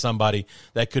to get somebody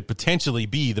that could potentially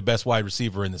be the best wide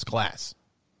receiver in this class.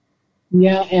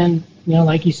 Yeah, and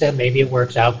like you said, maybe it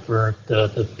works out for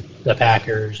the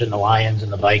Packers and the Lions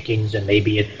and the Vikings, and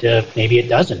maybe it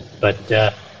doesn't.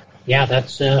 But yeah,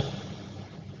 that's the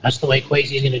way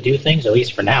Kwesi's going to do things, at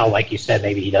least for now. Like you said,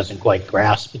 maybe he doesn't quite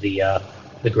grasp the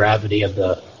gravity of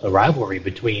the rivalry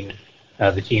between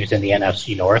the teams in the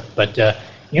NFC North. But the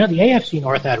AFC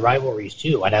North had rivalries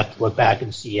too. I'd have to look back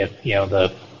and see if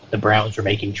the Browns were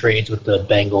making trades with the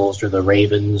Bengals or the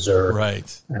Ravens or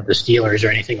the Steelers or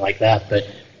anything like that. But,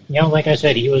 like I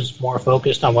said, he was more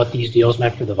focused on what these deals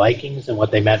meant for the Vikings and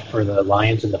what they meant for the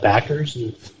Lions and the Packers.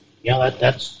 And,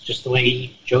 that's just the way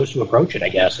he chose to approach it, I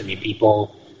guess. I mean,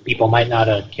 people might not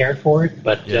have cared for it,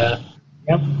 but,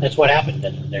 that's what happened.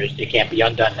 And it can't be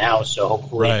undone now. So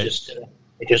hopefully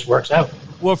it just works out.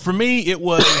 Well, for me, it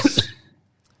was...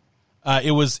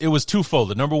 It was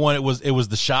twofold. Number one, it was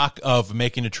the shock of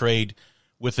making a trade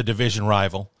with a division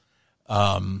rival,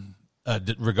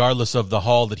 regardless of the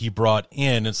haul that he brought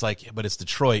in. It's like, but it's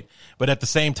Detroit. But at the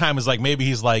same time, it's like maybe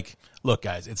he's like, look,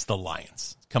 guys, it's the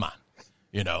Lions. Come on,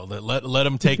 let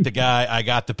them take the guy. I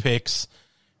got the picks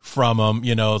from them.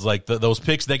 It's like those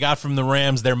picks they got from the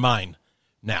Rams, they're mine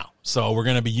now. So we're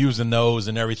going to be using those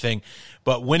and everything.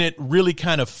 But when it really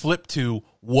kind of flipped to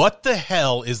what the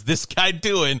hell is this guy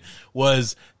doing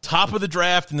was top of the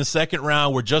draft in the second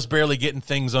round. We're just barely getting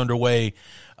things underway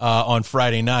on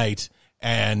Friday night.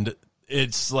 And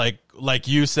it's like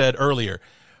you said earlier,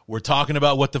 we're talking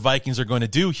about what the Vikings are going to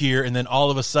do here. And then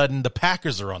all of a sudden the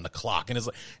Packers are on the clock. And it's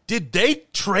like, did they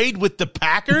trade with the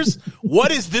Packers?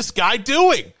 What is this guy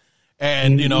doing?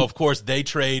 And, of course, they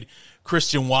trade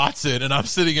Christian Watson, and I'm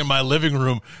sitting in my living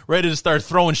room ready to start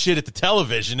throwing shit at the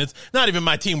television. It's not even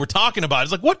my team we're talking about.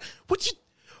 It's like, what?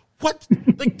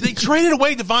 Like, they traded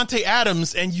away Devontae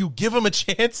Adams, and you give him a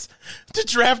chance to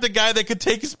draft a guy that could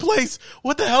take his place.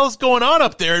 What the hell is going on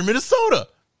up there in Minnesota?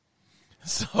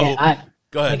 So, go ahead.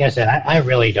 Like I said, I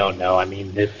really don't know. I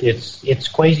mean, it's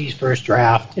Kwesi's first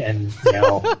draft, and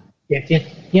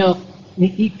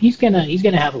he's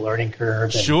gonna have a learning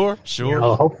curve. And, sure.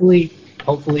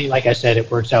 Hopefully, like I said,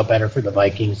 it works out better for the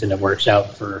Vikings than it works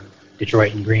out for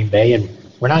Detroit and Green Bay, and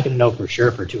we're not going to know for sure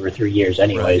for 2 or 3 years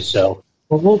anyways. Right. So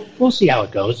we'll see how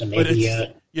it goes, and maybe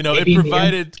it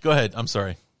provided. Go ahead. I'm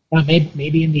sorry.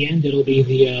 Maybe in the end it'll be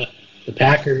the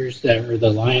Packers or the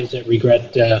Lions that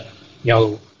regret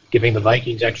giving the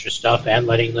Vikings extra stuff and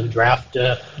letting them draft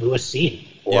Lewis Cine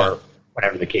or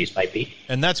whatever the case might be.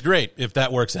 And that's great if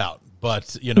that works out.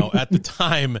 But at the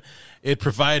time, it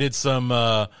provided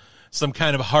some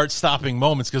kind of heart-stopping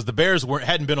moments because the Bears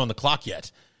hadn't been on the clock yet.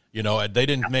 They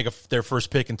didn't make their first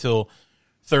pick until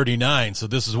 39. So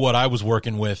this is what I was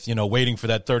working with, waiting for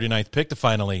that 39th pick to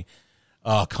finally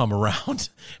come around.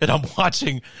 And I'm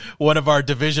watching one of our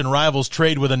division rivals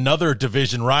trade with another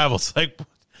division rival. It's like,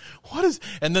 what is?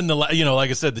 And then like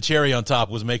I said, the cherry on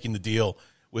top was making the deal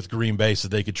with Green Bay so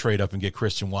they could trade up and get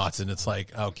Christian Watson. It's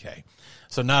like, okay.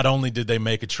 So not only did they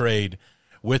make a trade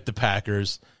with the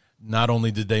Packers, not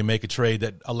only did they make a trade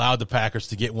that allowed the Packers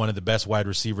to get one of the best wide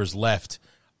receivers left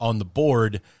on the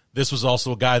board, this was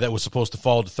also a guy that was supposed to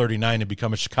fall to 39 and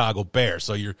become a Chicago Bear.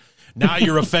 So you're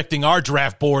affecting our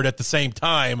draft board at the same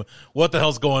time. What the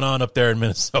hell's going on up there in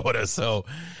Minnesota? So,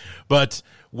 but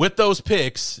with those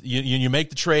picks, you make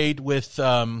the trade with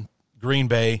Green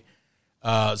Bay.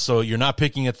 So you're not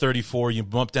picking at 34. You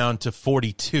bump down to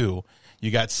 42. You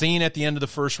got Cine at the end of the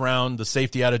first round, the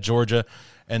safety out of Georgia.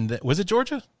 And was it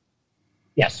Georgia?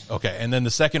 Yes. Okay, and then the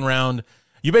second round,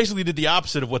 you basically did the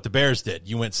opposite of what the Bears did.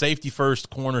 You went safety first,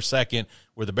 corner second,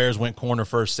 where the Bears went corner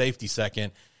first, safety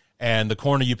second, and the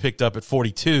corner you picked up at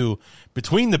 42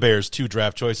 between the Bears' two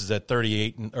draft choices at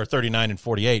 39 and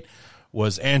 48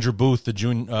 was Andrew Booth,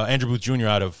 Andrew Booth Jr.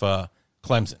 out of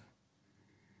Clemson.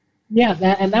 Yeah,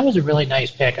 that was a really nice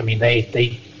pick. I mean,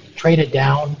 they traded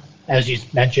down, as you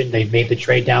mentioned. They made the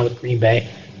trade down with Green Bay,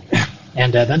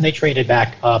 and then they traded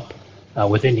back up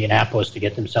with Indianapolis to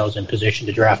get themselves in position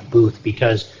to draft Booth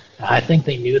because I think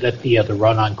they knew that the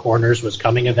run on corners was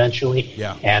coming eventually,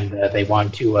 and they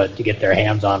wanted to get their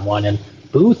hands on one. And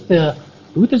Booth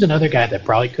is another guy that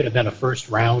probably could have been a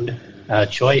first-round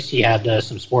choice. He had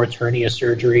some sports hernia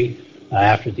surgery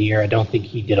after the year. I don't think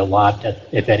he did a lot,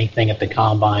 if anything, at the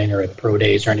Combine or at Pro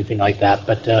Days or anything like that.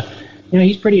 But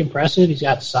he's pretty impressive. He's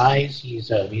got size. He's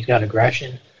got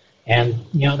aggression. And,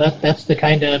 that's the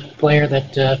kind of player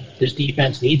that this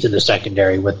defense needs in the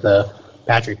secondary with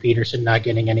Patrick Peterson not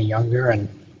getting any younger. And,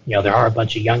 there are a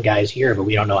bunch of young guys here, but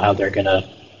we don't know how they're going to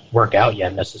work out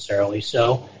yet necessarily.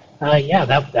 So,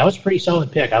 that was a pretty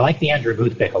solid pick. I like the Andrew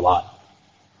Booth pick a lot.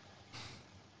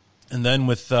 And then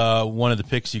with one of the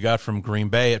picks you got from Green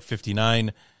Bay at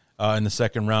 59 in the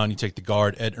second round, you take the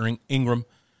guard Ed Ingram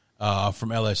from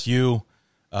LSU.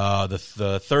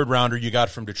 The third rounder you got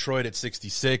from Detroit at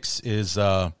 66 is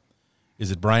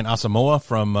it Brian Asamoah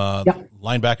from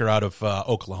linebacker out of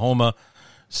Oklahoma.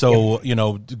 So,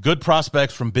 good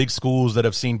prospects from big schools that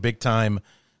have seen big-time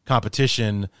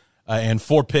competition and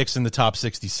 4 picks in the top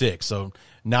 66. So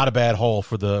not a bad haul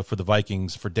for the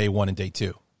Vikings for day 1 and day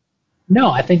 2. No,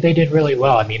 I think they did really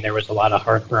well. I mean, there was a lot of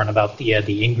heartburn about the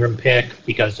Ingram pick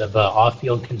because of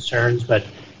off-field concerns. But,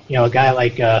 a guy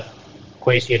like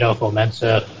Kwesi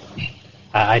Adolfo-Mensah,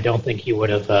 I don't think he would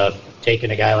have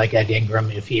taken a guy like Ed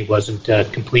Ingram if he wasn't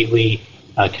completely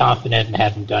confident and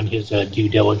hadn't done his due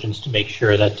diligence to make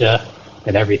sure that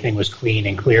everything was clean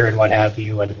and clear and what have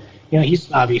you. And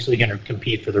he's obviously going to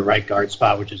compete for the right guard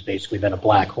spot, which has basically been a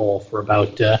black hole for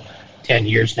about 10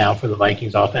 years now for the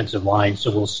Vikings offensive line.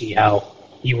 So we'll see how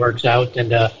he works out.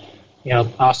 And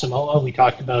Asamoah, we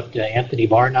talked about Anthony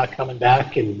Barr not coming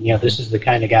back, and this is the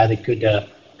kind of guy that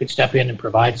could step in and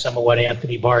provide some of what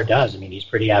Anthony Barr does. I mean, he's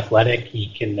pretty athletic. He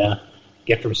can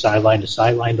get from sideline to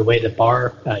sideline the way that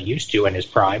Barr used to in his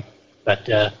prime. But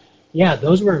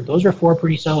those were 4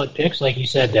 pretty solid picks, like you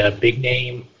said. Big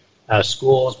name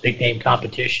schools, big name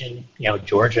competition.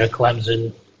 Georgia,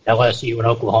 Clemson, LSU, and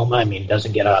Oklahoma. I mean, it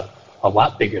doesn't get a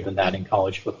lot bigger than that in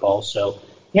college football. So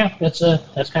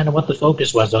that's kind of what the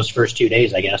focus was those first 2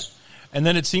 days, I guess. And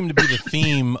then it seemed to be the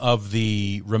theme of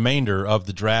the remainder of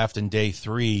the draft in day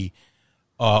 3.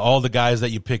 All the guys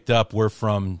that you picked up were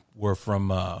from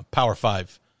Power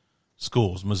 5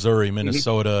 schools: Missouri,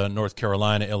 Minnesota, North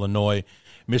Carolina, Illinois,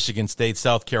 Michigan State,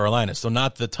 South Carolina. So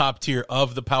not the top tier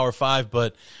of the Power 5,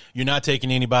 but you're not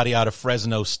taking anybody out of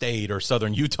Fresno State or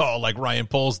Southern Utah like Ryan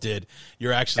Poles did.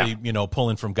 You're actually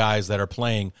pulling from guys that are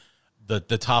playing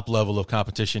the top level of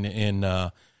competition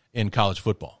in college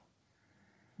football.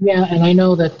 Yeah, and I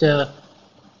know that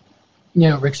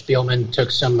Rick Spielman took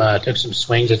some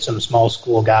swings at some small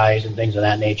school guys and things of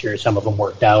that nature. Some of them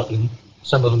worked out, and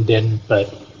some of them didn't.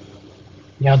 But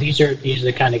these are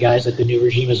the kind of guys that the new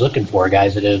regime is looking for.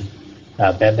 Guys that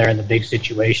have been there in the big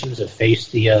situations, have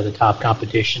faced the top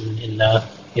competition in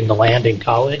the land in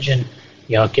college, and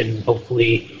can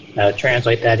hopefully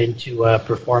translate that into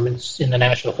performance in the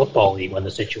National Football League when the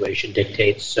situation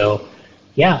dictates. So,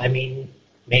 I mean,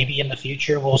 maybe in the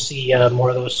future we'll see more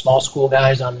of those small school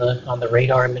guys on the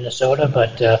radar in Minnesota.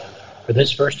 But for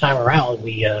this first time around,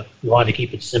 we wanted to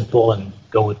keep it simple and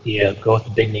go with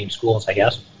the big name schools, I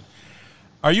guess.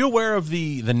 Are you aware of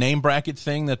the name bracket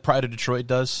thing that Pride of Detroit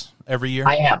does every year?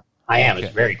 I am. Okay.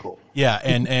 It's very cool. Yeah,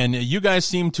 and you guys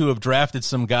seem to have drafted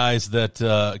some guys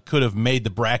that could have made the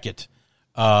bracket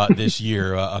this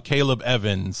year. Caleb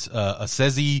Evans,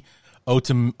 Asezi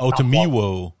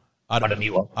Otamiwo.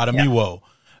 Adamiwo.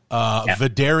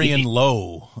 Vidarian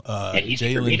Lowe.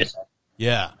 Jalen.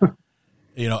 Yeah.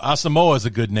 Asamoah is a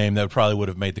good name that probably would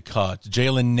have made the cut.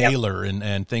 Jalen Naylor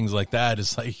and things like that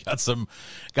is like got some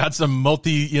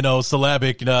multi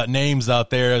syllabic names out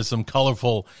there, some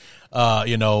colorful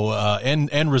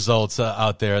end results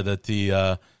out there that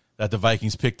the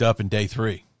Vikings picked up in day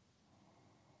 3.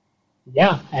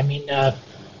 Yeah, I mean,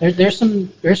 there's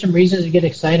some reasons to get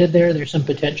excited there. There's some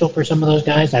potential for some of those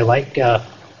guys. I like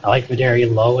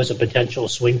Vidarian Lowe as a potential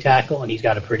swing tackle, and he's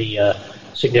got a pretty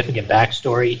significant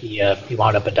backstory. He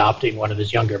wound up adopting one of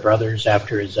his younger brothers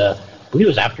after his, I believe it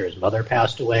was after his mother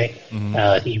passed away.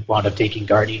 Mm-hmm. He wound up taking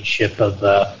guardianship of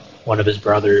one of his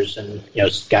brothers and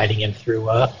guiding him through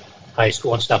high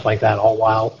school and stuff like that, all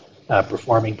while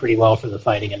performing pretty well for the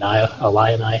Fighting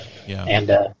Illini. Yeah.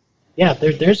 And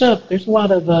there's a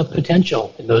lot of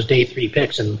potential in those day 3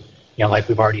 picks, and like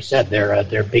we've already said,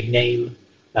 they're big name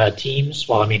teams.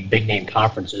 Well, I mean, big name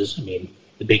conferences. I mean,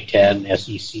 the Big Ten,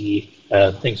 SEC,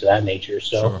 things of that nature.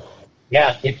 So, sure.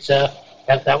 Yeah, it's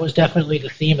that was definitely the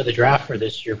theme of the draft for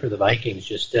this year for the Vikings.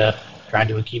 Just trying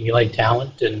to accumulate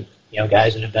talent and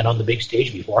guys that have been on the big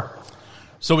stage before.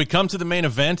 So we come to the main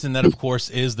event, and that, of course,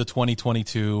 is the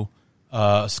 2022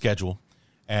 schedule.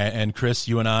 And Chris,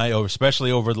 you and I,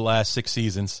 especially over the last 6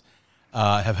 seasons,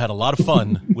 have had a lot of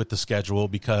fun with the schedule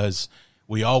because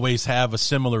we always have a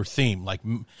similar theme. Like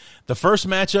the first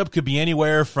matchup could be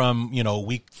anywhere from,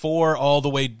 week 4 all the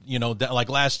way, like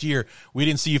last year, we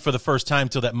didn't see you for the first time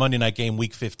till that Monday night game,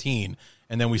 week 15.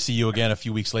 And then we see you again a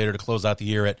few weeks later to close out the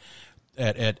year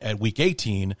at week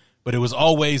 18. But it was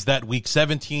always that week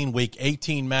 17, week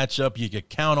 18 matchup. You could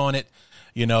count on it.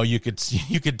 You could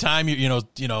time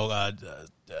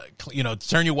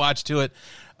turn your watch to it.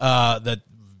 That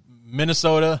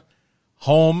Minnesota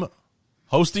home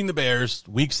hosting the Bears,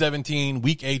 week 17,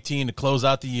 week 18 to close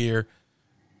out the year.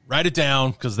 Write it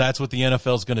down because that's what the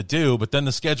NFL is going to do. But then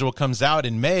the schedule comes out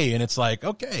in May, and it's like,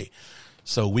 okay,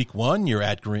 so week 1, you're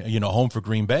at home for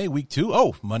Green Bay. Week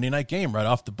 2, Monday night game right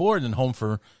off the board, and home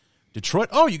for Detroit.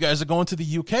 Oh, you guys are going to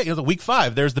the UK. The week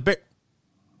 5, there's the Bears.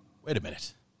 Wait a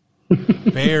minute.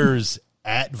 Bears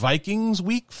at Vikings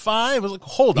week 5? I was like,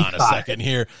 hold on a second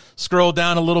here. Scroll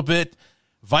down a little bit.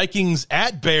 Vikings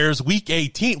at Bears week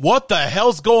 18. What the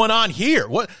hell's going on here?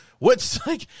 What's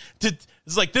like?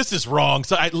 It's like, this is wrong.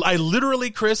 So I literally,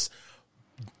 Chris,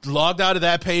 logged out of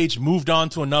that page, moved on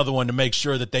to another one to make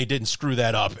sure that they didn't screw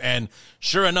that up. And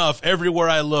sure enough, everywhere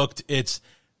I looked, it's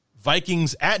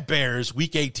Vikings at Bears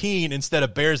week 18 instead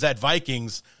of Bears at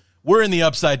Vikings. We're in the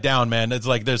upside down, man. It's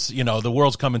like this, the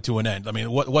world's coming to an end. I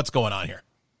mean, what's going on here?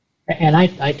 And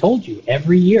I told you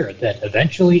every year that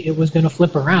eventually it was going to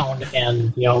flip around,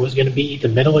 and it was going to be the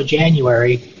middle of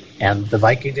January, and the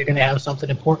Vikings are going to have something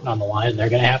important on the line, and they're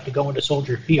going to have to go into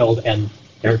Soldier Field, and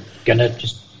they're going to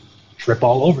just trip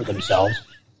all over themselves,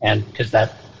 and because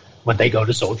when they go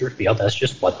to Soldier Field, that's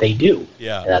just what they do.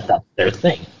 Yeah, that's their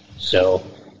thing. So,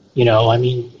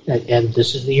 and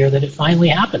this is the year that it finally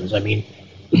happens. I mean,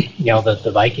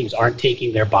 the Vikings aren't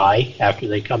taking their bye after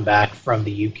they come back from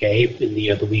the UK in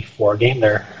the week 4 game.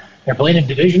 They're playing a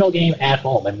divisional game at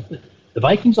home, and the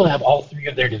Vikings will have all 3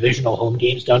 of their divisional home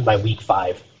games done by week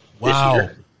 5. Wow, this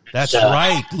year. That's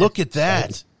right. Look at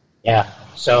that.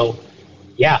 So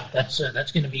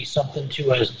that's going to be something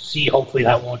to see. Hopefully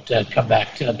that won't come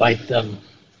back to bite them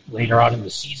later on in the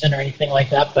season or anything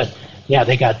like that. But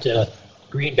they got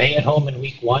Green Bay at home in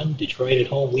week 1, Detroit at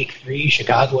home week 3,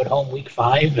 Chicago at home week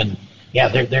 5, and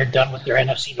they're done with their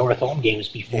NFC North home games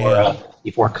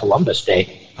before Columbus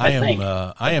Day.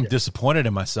 I am disappointed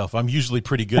in myself. I'm usually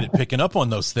pretty good at picking up on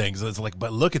those things. It's like,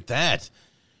 but look at that.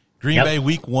 Green Bay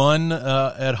week 1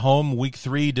 at home, week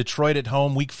 3, Detroit at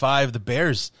home, week 5, the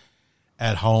Bears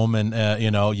at home, and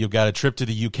you've got a trip to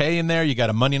the UK in there. You got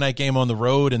a Monday night game on the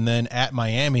road, and then at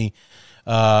Miami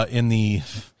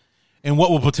in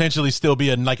what will potentially still be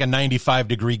a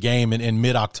 95-degree game in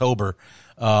mid-October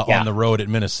on the road at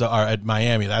Minnesota or at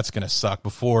Miami. That's going to suck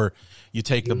before you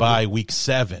take the bye week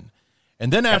 7.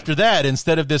 And then after that,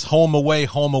 instead of this home away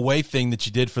thing that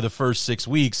you did for the first 6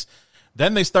 weeks,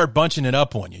 then they start bunching it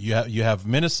up on you. You have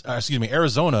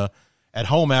Arizona at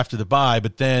home after the bye,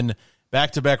 but then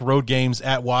back-to-back road games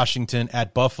at Washington,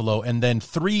 at Buffalo, and then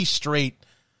 3 straight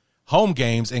home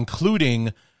games,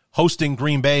 including hosting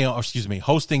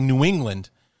hosting New England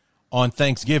on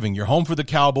Thanksgiving. You're home for the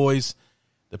Cowboys,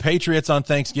 the Patriots on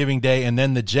Thanksgiving Day, and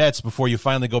then the Jets before you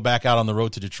finally go back out on the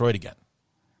road to Detroit again.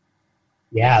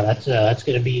 Yeah, that's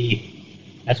going to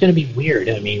be weird.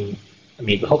 I mean,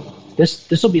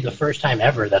 this will be the first time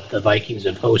ever that the Vikings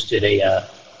have hosted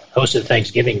a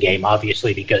Thanksgiving game.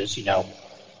 Obviously, because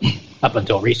up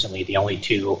until recently, the only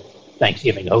 2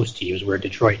 Thanksgiving host teams were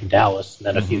Detroit and Dallas, and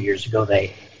then a few years ago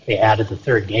they added the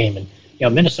 3rd game. And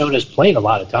Minnesota's played a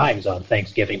lot of times on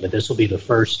Thanksgiving, but this will be the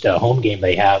first home game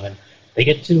they have, and they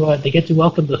get to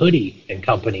welcome the Hoodie and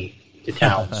company to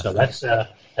town. So that's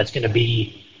going to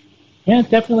be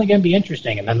definitely going to be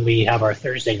interesting. And then we have our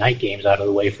Thursday night games out of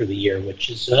the way for the year,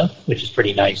 which is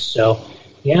pretty nice. So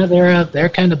they're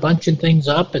kind of bunching things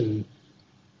up, and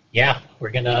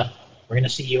we're gonna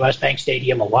see US Bank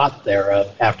Stadium a lot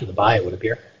there after the bye, it would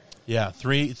appear. Yeah,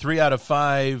 3 out of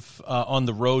 5 on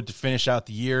the road to finish out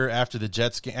the year after the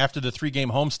Jets game, after the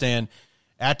 3-game homestand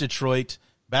at Detroit,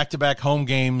 back-to-back home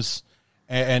games,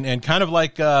 and kind of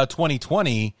like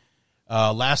 2020,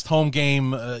 last home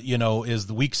game is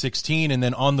the week 16, and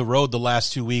then on the road the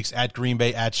last 2 weeks at Green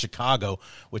Bay, at Chicago,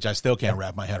 which I still can't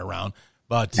wrap my head around.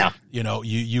 But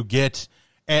you get,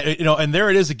 and there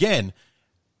it is again.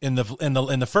 In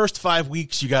the first 5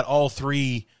 weeks, you got all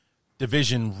 3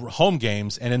 division home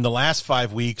games, and in the last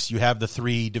 5 weeks you have the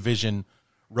 3 division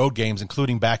road games,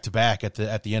 including back-to-back at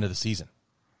the end of the season.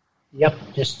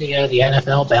 Just the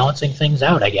NFL balancing things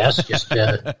out, I guess. Just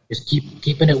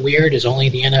keeping it weird as only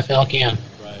the NFL can.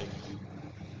 Right.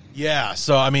 Yeah.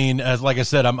 So I mean, like I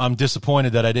said, I'm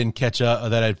disappointed that I didn't catch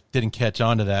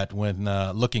on to that when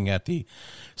looking at the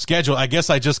schedule. I guess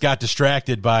I just got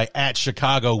distracted by at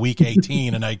Chicago week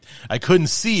 18, and I couldn't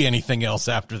see anything else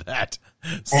after that.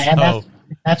 And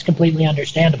that's completely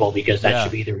understandable, because that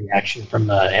should be the reaction from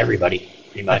everybody,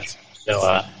 pretty much.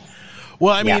 So,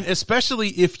 well, I mean, especially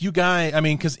if you guys,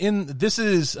 because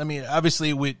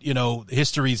obviously,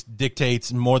 history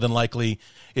dictates, and more than likely,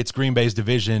 it's Green Bay's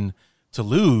division to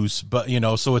lose, but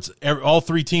so it's all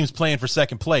 3 teams playing for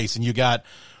second place, and you got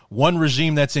one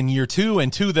regime that's in year 2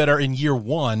 and 2 that are in year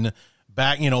 1,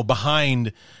 back,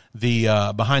 behind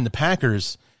the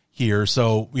Packers. here.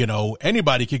 So,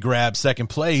 anybody could grab second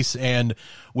place. And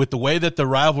with the way that the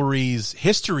rivalry's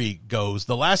history goes,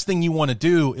 the last thing you want to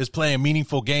do is play a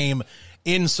meaningful game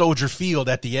in Soldier Field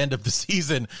at the end of the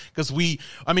season. Because we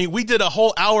did a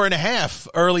whole hour and a half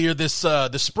earlier this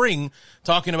spring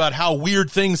talking about how weird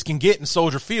things can get in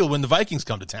Soldier Field when the Vikings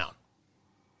come to town.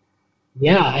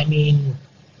 Yeah, I mean,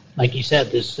 like you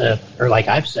said, or like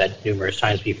I've said numerous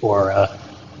times before,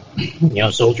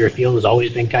 Soldier Field has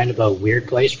always been kind of a weird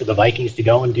place for the Vikings to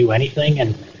go and do anything.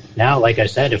 And now, like I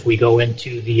said, if we go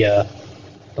into the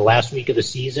last week of the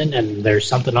season and there's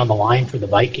something on the line for the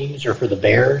Vikings or for the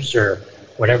Bears or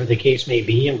whatever the case may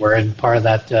be, and we're in part of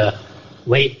that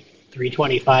late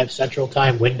 3:25 Central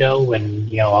Time window when,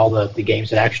 all the games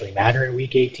that actually matter in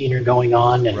Week 18 are going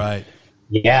on. And right.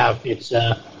 Yeah, it's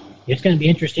going to be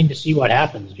interesting to see what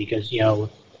happens because,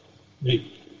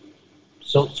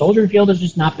 Soldier Field has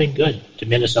just not been good to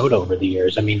Minnesota over the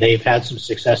years. I mean, they've had some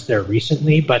success there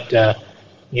recently, but,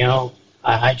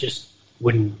 I just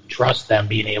wouldn't trust them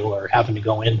being able or having to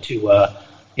go into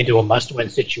a must-win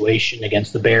situation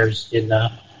against the Bears in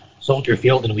Soldier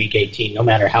Field in Week 18, no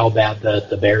matter how bad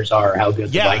the Bears are or how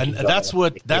good the Vikings are. Yeah, and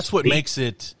that's what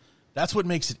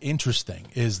makes it interesting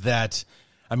is that,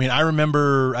 I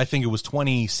remember, I think it was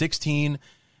 2016,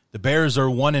 the Bears are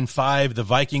 1-5, the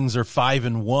Vikings are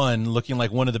 5-1, looking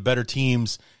like one of the better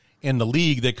teams in the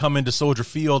league. They come into Soldier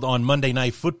Field on Monday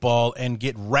Night Football and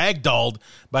get ragdolled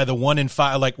by the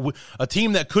 1-5, like a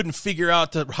team that couldn't figure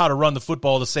out how to run the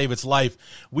football to save its life.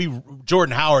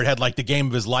 Jordan Howard had like the game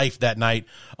of his life that night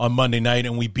on Monday night,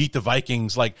 and we beat the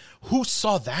Vikings. Like, who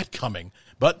saw that coming?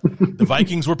 But the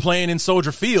Vikings were playing in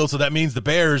Soldier Field, so that means the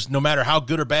Bears, no matter how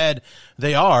good or bad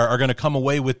they are going to come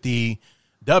away with the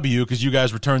W because you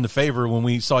guys returned the favor when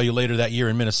we saw you later that year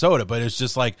in Minnesota. But it's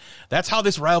just like, that's how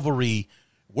this rivalry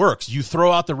works. You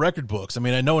throw out the record books.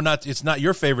 I know it's not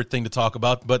your favorite thing to talk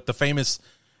about, but the famous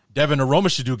Devin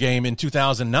Aromashadu game in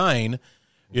 2009,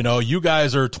 you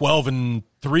guys are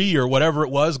 12-3 or whatever it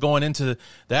was going into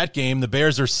that game. The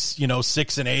Bears are,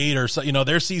 6-8 or so,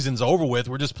 their season's over with.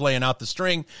 We're just playing out the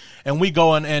string, and we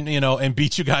go and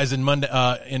beat you guys in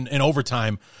in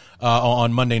overtime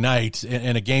on Monday night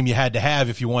in a game you had to have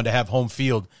if you wanted to have home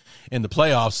field in the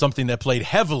playoffs, something that played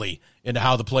heavily into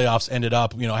how the playoffs ended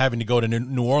up, having to go to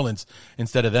New Orleans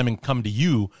instead of them and come to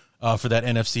you for that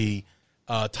NFC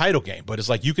title game. But it's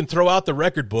like you can throw out the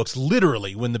record books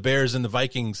literally when the Bears and the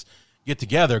Vikings get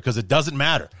together because it doesn't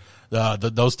matter.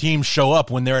 Those teams show up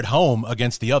when they're at home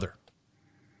against the other.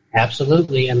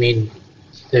 Absolutely.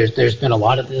 There's been a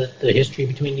lot of the history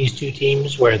between these two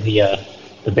teams where the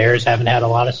Bears haven't had a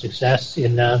lot of success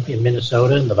in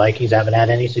Minnesota and the Vikings haven't had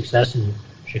any success in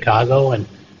Chicago. And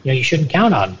you shouldn't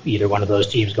count on either one of those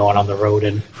teams going on the road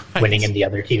and winning in the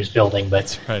other team's building.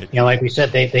 But like we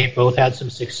said, they both had some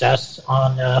success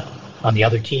on the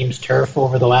other team's turf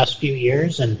over the last few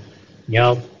years. And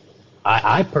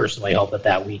I personally hope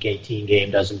that Week 18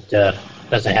 game doesn't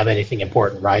have anything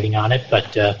important riding on it.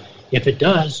 But if it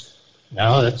does,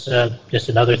 that's just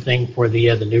another thing for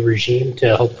the new regime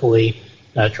to hopefully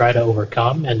try to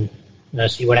overcome and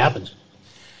see what happens.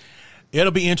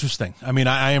 It'll be interesting.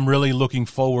 I am really looking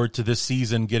forward to this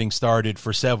season getting started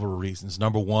for several reasons.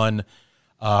 Number one,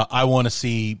 I want to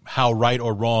see how right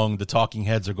or wrong the talking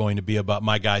heads are going to be about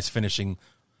my guys finishing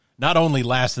not only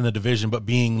last in the division, but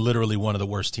being literally one of the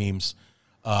worst teams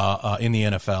in the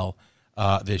NFL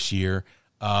this year.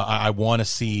 I want to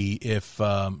see if,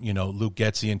 Luke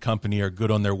Getsy and company are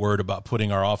good on their word about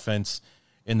putting our offense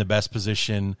in the best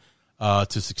position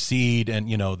to succeed. And,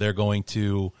 they're going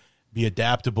to be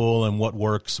adaptable and what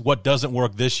works. What doesn't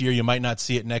work this year, you might not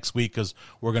see it next week because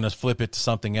we're going to flip it to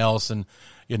something else and,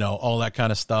 all that kind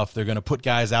of stuff. They're going to put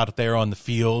guys out there on the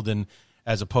field and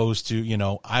as opposed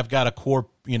to, I've got a core,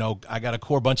 I got a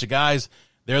core bunch of guys.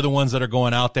 They're the ones that are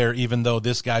going out there, even though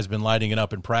this guy's been lighting it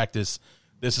up in practice.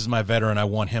 This is my veteran. I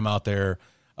want him out there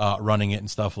running it and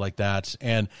stuff like that.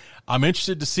 And I'm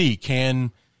interested to see,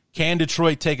 can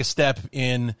Detroit take a step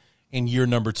in year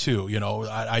number 2?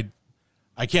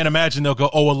 I can't imagine they'll go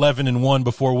 0-11-1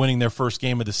 before winning their first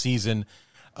game of the season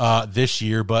this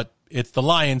year, but it's the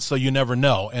Lions, so you never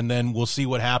know. And then we'll see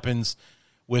what happens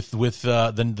with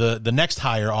the next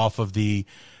hire off of the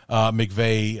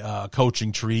McVay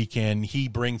coaching tree. Can he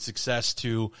bring success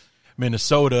to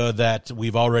Minnesota that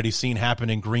we've already seen happen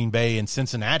in Green Bay and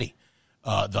Cincinnati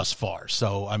thus far?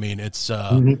 So, it's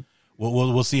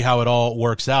we'll see how it all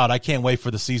works out. I can't wait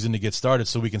for the season to get started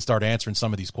so we can start answering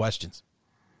some of these questions.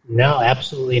 No,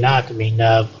 absolutely not.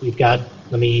 We've got,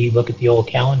 let me look at the old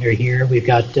calendar here. We've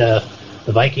got the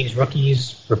Vikings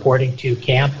rookies reporting to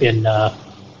camp in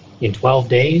 12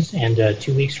 days, and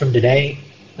 2 weeks from today,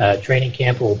 Training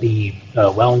camp will be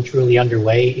well and truly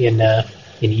underway in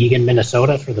Eagan,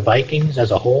 Minnesota for the Vikings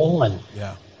as a whole, and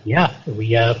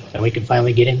we can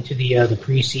finally get into the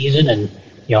preseason and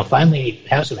finally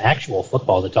have some actual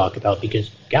football to talk about,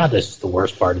 because God, this is the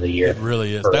worst part of the year. It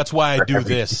really is. That's why I do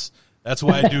this. That's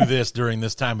why I do this during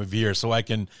this time of year, so I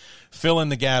can fill in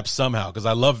the gaps somehow, because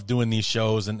I love doing these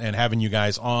shows and having you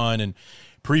guys on and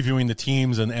previewing the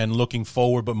teams and looking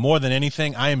forward. But more than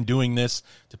anything, I am doing this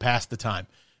to pass the time,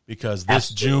 because this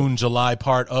June, July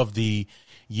part of the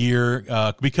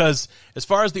year, because as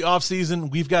far as the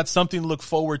offseason, we've got something to look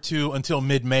forward to until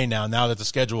mid-May now that the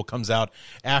schedule comes out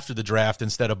after the draft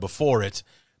instead of before it.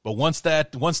 But once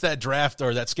that draft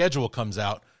or that schedule comes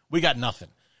out, we got nothing.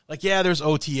 Like, yeah, there's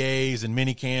OTAs and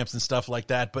mini camps and stuff like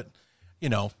that, but,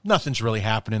 nothing's really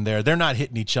happening there. They're not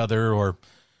hitting each other, or,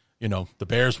 the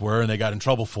Bears were and they got in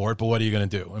trouble for it, but what are you going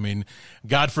to do? I mean,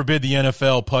 God forbid the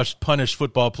NFL punish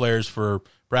football players for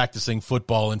practicing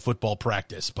football in football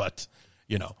practice, but,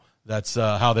 that's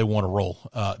how they want to roll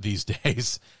these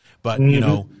days. But,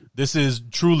 this is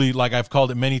truly, like I've called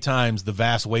it many times, the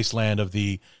vast wasteland of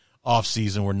the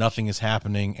offseason where nothing is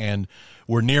happening, and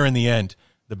we're nearing the end.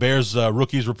 The Bears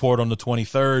rookies report on the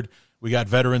 23rd. We got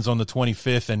veterans on the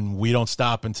 25th, and we don't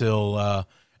stop until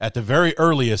at the very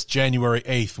earliest January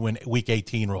 8th when Week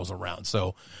 18 rolls around.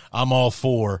 So I'm all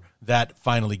for that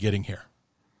finally getting here.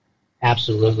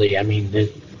 Absolutely. I mean,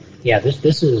 this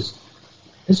is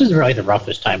really the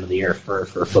roughest time of the year for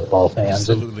football fans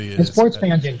Absolutely and sports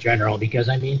fans in general, because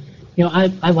I mean,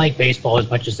 I like baseball as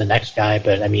much as the next guy,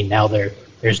 but I mean, now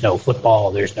there's no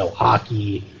football, there's no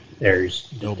hockey.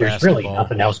 There's really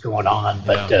nothing else going on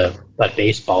but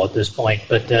baseball at this point.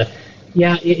 But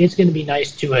it's going to be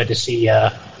nice to see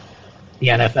the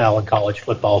NFL and college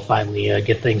football finally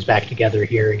get things back together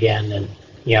here again. And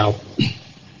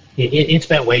it's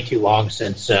been way too long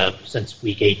since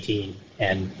Week 18,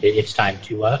 and it's time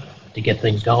to get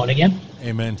things going again.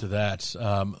 Amen to that.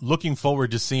 Looking forward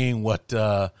to seeing what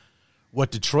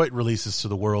Detroit releases to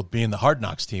the world, being the Hard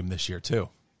Knocks team this year too.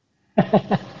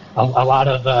 A lot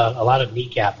of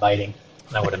kneecap biting,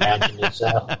 I would imagine,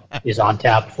 is on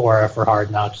tap for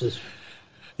Hard Knocks.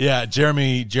 Yeah,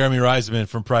 Jeremy Reisman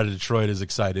from Pride of Detroit is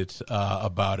excited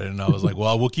about it, and I was like,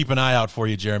 "Well, we'll keep an eye out for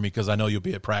you, Jeremy, because I know you'll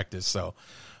be at practice." So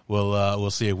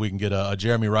we'll see if we can get a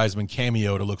Jeremy Reisman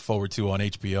cameo to look forward to on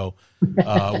HBO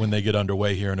when they get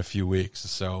underway here in a few weeks.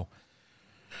 So.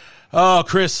 Oh,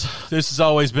 Chris, this has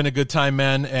always been a good time,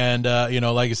 man. And,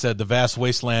 like I said, the vast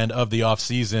wasteland of the off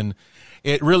season,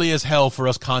 it really is hell for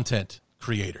us content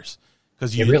creators.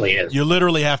 Because it really is. You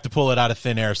literally have to pull it out of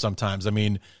thin air sometimes. I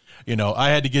mean,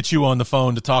 I had to get you on the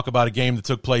phone to talk about a game that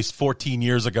took place 14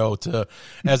 years ago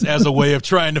as a way of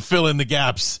trying to fill in the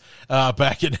gaps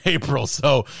back in April.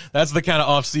 So that's the kind of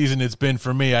off season it's been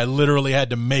for me. I literally had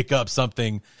to make up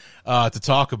something to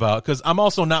talk about, because I'm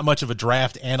also not much of a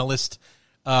draft analyst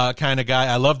kind of guy.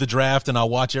 I love the draft, and I'll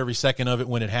watch every second of it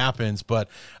when it happens, but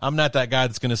I'm not that guy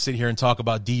that's going to sit here and talk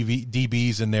about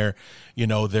DBs and their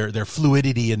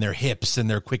fluidity and their hips and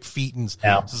their quick feet. And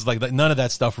this is like none of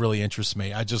that stuff really interests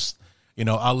me. I just,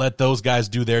 I'll let those guys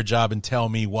do their job and tell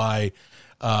me why,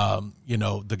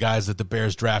 the guys that the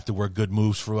Bears drafted were good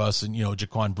moves for us, and,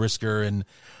 Jaquan Brisker and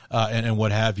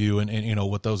what have you, and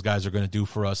what those guys are going to do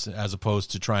for us, as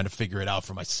opposed to trying to figure it out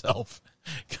for myself.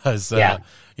 Because,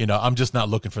 I'm just not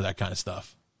looking for that kind of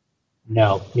stuff.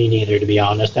 No, me neither, to be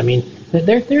honest. I mean,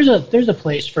 there's a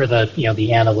place for the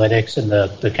analytics and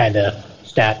the kind of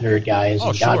stat nerd guys,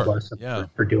 and God bless them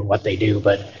for doing what they do.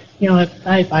 But,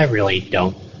 I really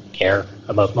don't care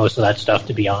about most of that stuff,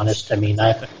 to be honest. I mean,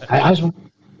 I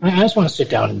just want to sit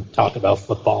down and talk about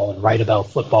football and write about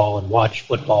football and watch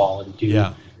football and do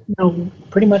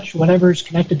pretty much whatever's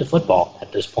connected to football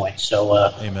at this point. So,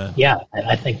 Amen. Yeah,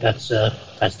 I think that's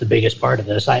the biggest part of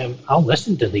this. I'll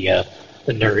listen to the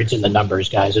nerds and the numbers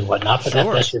guys and whatnot, but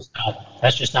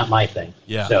that's just not my thing.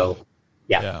 Yeah. So,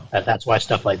 that's why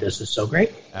stuff like this is so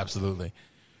great. Absolutely.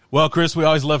 Well, Chris, we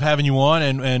always love having you on,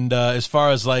 and as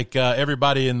far as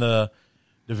everybody in the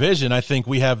division, I think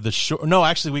we have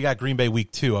we got Green Bay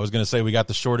week 2. I was going to say we got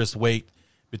the shortest wait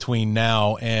between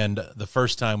now and the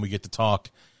first time we get to talk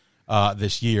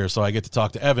this year. So I get to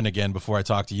talk to Evan again before I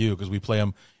talk to you, because we play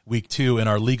him week 2 in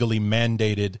our legally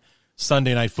mandated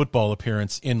Sunday Night Football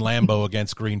appearance in Lambeau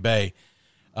against Green Bay.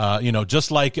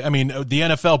 Just like, the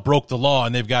NFL broke the law,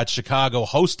 and they've got Chicago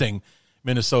hosting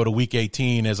Minnesota week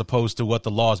 18 as opposed to what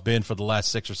the law has been for the last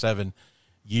 6 or 7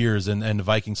 years, and the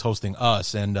Vikings hosting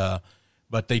us.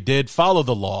 But they did follow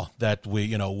the law that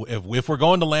if we're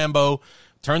going to Lambeau,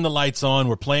 turn the lights on,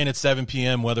 we're playing at 7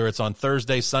 p.m., whether it's on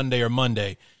Thursday, Sunday, or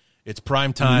Monday. It's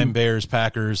prime time, Bears,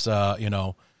 Packers,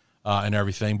 and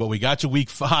everything. But we got you week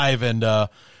 5, and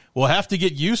we'll have to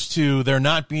get used to there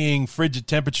not being frigid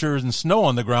temperatures and snow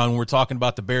on the ground when we're talking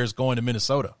about the Bears going to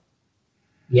Minnesota.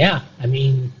 Yeah, I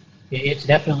mean, it's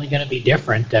definitely going to be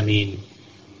different. I mean,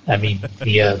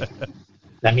 the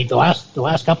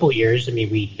last couple of years, I mean,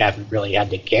 we haven't really had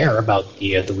to care about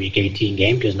the Week 18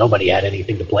 game because nobody had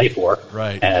anything to play for.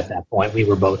 Right. And at that point, we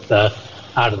were both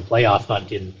out of the playoff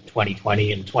hunt in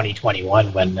 2020 and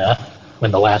 2021 when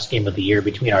the last game of the year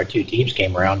between our two teams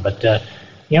came around. But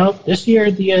this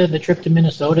year the trip to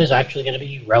Minnesota is actually going to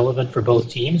be relevant for both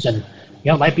teams, and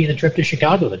it might be the trip to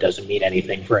Chicago that doesn't mean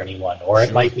anything for anyone, or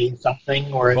it might mean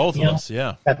something, or both of us.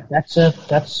 Yeah,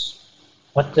 that's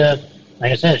what.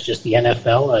 Like I said, it's just the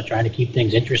NFL trying to keep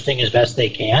things interesting as best they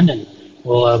can, and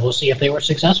we'll see if they were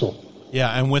successful. Yeah,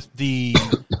 and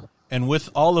with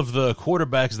all of the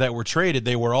quarterbacks that were traded,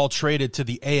 they were all traded to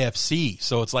the AFC.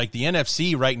 So it's like the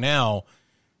NFC right now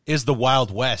is the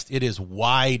Wild West. It is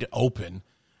wide open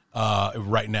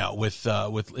right now with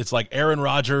it's like Aaron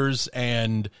Rodgers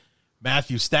and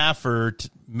Matthew Stafford,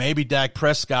 maybe Dak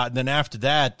Prescott, and then after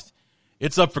that,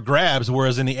 it's up for grabs.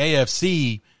 Whereas in the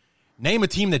AFC, name a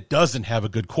team that doesn't have a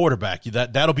good quarterback.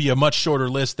 That'll be a much shorter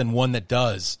list than one that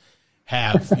does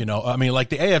have. I mean, like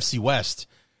the AFC West,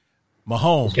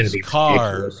 Mahomes,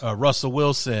 Carr, Russell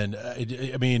Wilson.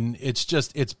 I mean,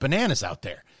 it's bananas out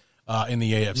there in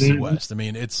the AFC West. I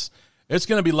mean, it's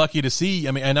going to be lucky to see.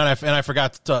 I mean, and I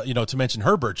forgot to mention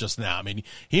Herbert just now. I mean,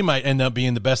 he might end up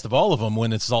being the best of all of them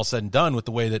when it's all said and done with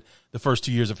the way that the first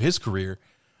 2 years of his career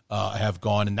have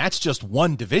gone, and that's just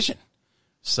one division.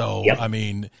 So yep. I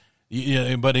mean,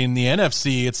 but in the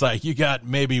NFC, it's like you got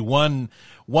maybe one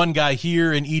guy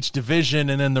here in each division,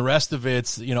 and then the rest of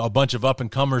it's a bunch of up and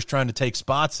comers trying to take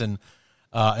spots and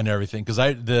everything.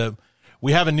 Because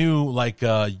we have a new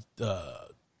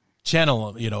channel,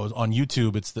 on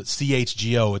YouTube. It's the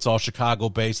CHGO. It's all Chicago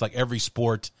based. Like every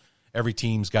sport, every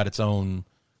team's got its own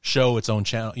show, its own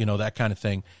channel, that kind of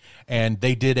thing. And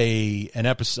they did an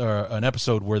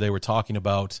episode where they were talking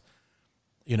about,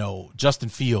 Justin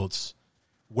Fields.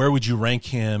 Where would you rank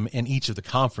him in each of the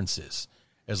conferences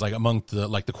as like among the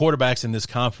quarterbacks in this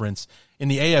conference? In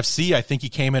the AFC, I think he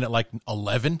came in at like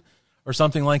 11 or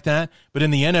something like that. But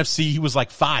in the NFC, he was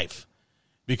like 5.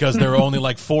 Because there are only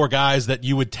like 4 guys that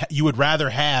you would rather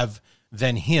have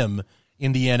than him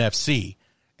in the NFC,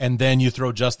 and then you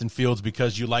throw Justin Fields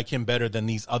because you like him better than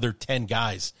these other 10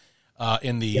 guys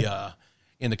in the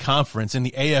conference. In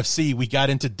the AFC, we got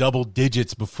into double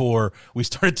digits before we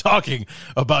started talking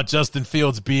about Justin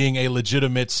Fields being a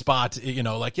legitimate spot.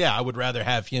 I would rather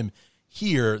have him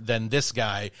here than this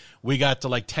guy. We got to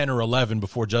like 10 or 11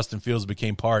 before Justin Fields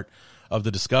became part of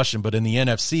the discussion. But in the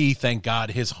NFC, thank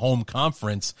God, his home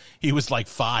conference, he was like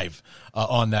 5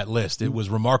 on that list. It was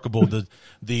remarkable,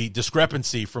 the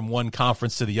discrepancy from one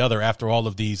conference to the other after all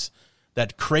of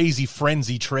that crazy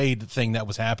frenzy trade thing that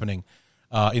was happening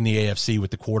in the AFC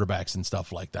with the quarterbacks and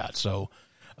stuff like that. So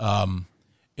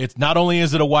it's not only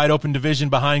is it a wide open division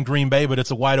behind Green Bay, but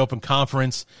it's a wide open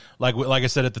conference. Like I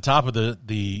said at the top of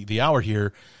the hour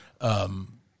here,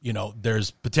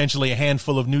 there's potentially a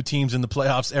handful of new teams in the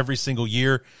playoffs every single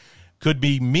year. Could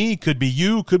be me, could be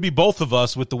you, could be both of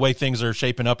us with the way things are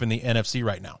shaping up in the NFC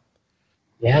right now.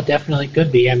 Yeah, definitely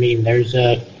could be. I mean, there's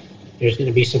going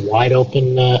to be some wide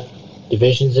open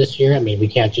divisions this year. I mean, we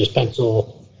can't just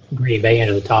pencil Green Bay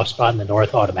into the top spot in the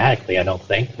North automatically, I don't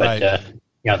think. But,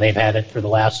 right. They've had it for the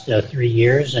last 3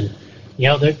 years. And,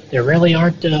 there really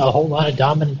aren't a whole lot of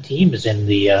dominant teams in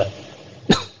the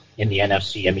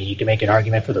NFC. I mean, you can make an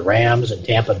argument for the Rams and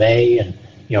Tampa Bay and,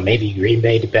 maybe Green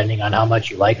Bay, depending on how much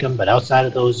you like them. But outside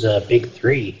of those big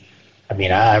 3, I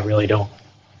mean, I really don't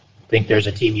think there's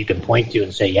a team you can point to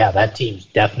and say, yeah, that team's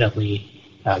definitely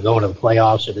going to the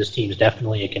playoffs, or this team's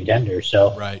definitely a contender.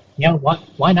 So, right.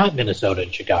 Why not Minnesota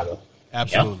and Chicago?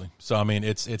 Absolutely. So, I mean,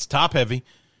 it's top heavy.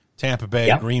 Tampa Bay,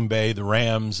 yeah. Green Bay, the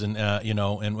Rams, and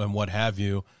and what have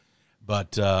you.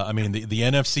 But I mean, the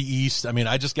NFC East. I mean,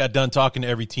 I just got done talking to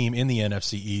every team in the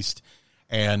NFC East,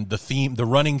 and the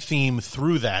running theme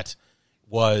through that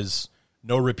was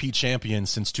no repeat champions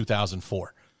since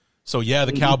 2004. So yeah,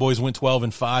 the Cowboys went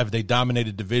 12-5. They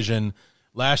dominated division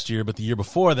last year, but the year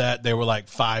before that, they were like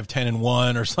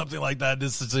 5-10-1 or something like that.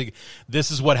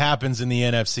 This is what happens in the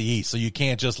NFC East. So you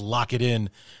can't just lock it in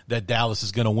that Dallas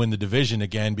is going to win the division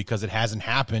again, because it hasn't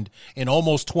happened in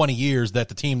almost 20 years that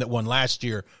the team that won last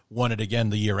year won it again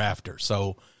the year after.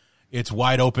 So it's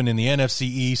wide open in the NFC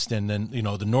East, and then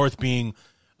the North being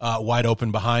wide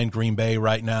open behind Green Bay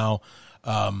right now.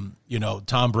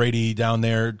 Tom Brady down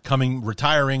there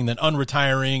retiring, and then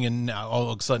unretiring, and now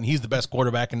all of a sudden he's the best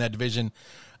quarterback in that division.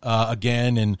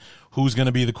 again, and who's going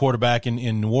to be the quarterback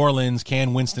in New Orleans.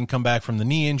 Can Winston come back from the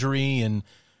knee injury and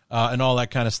all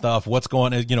that kind of stuff? What's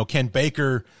going on? Can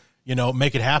Baker,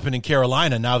 make it happen in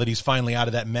Carolina now that he's finally out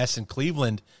of that mess in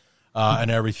Cleveland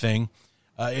and everything?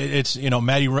 It's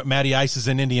Matty Ice is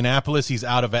in Indianapolis. He's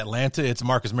out of Atlanta. It's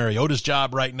Marcus Mariota's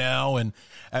job right now, and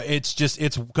it's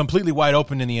completely wide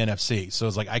open in the NFC. So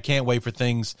it's like I can't wait for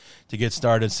things to get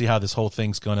started, see how this whole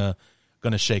thing's gonna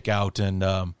shake out. And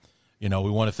we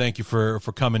want to thank you for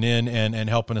coming in and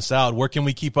helping us out. Where can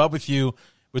we keep up with you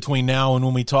between now and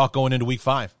when we talk going into Week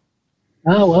 5?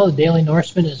 Oh, well, the Daily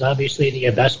Norseman is obviously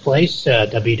the best place.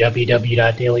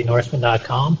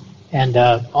 www.dailynorseman.com. And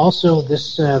also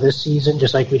this season,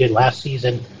 just like we did last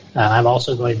season, I'm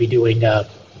also going to be doing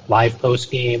live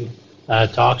post-game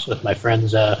talks with my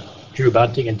friends Drew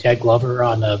Bunting and Ted Glover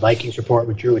on the Vikings Report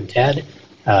with Drew and Ted.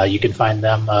 You can find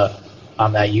them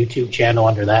on that YouTube channel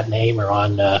under that name, or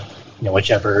on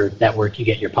whichever network you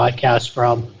get your podcasts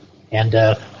from. And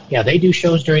they do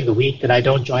shows during the week that I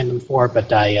don't join them for,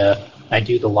 but I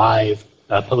do the live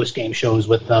post-game shows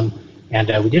with them. And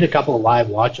we did a couple of live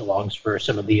watch-alongs for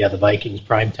some of the Vikings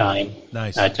primetime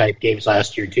type games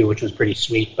last year, too, which was pretty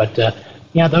sweet. But,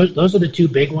 those are the two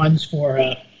big ones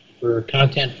for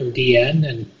content from DN.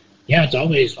 And,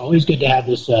 it's always good to have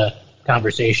this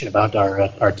conversation about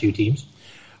our two teams.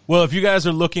 Well, if you guys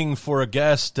are looking for a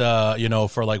guest,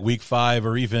 for like Week 5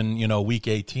 or even, Week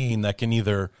 18 that can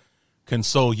either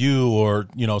console you or,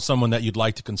 someone that you'd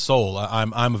like to console,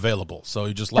 I'm available. So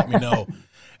you just let me know.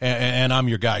 And I'm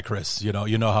your guy, Chris. You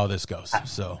know how this goes.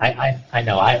 So I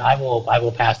know. I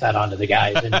will pass that on to the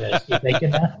guys and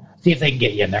see if they can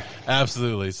get you in there.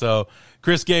 Absolutely. So,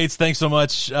 Chris Gates, thanks so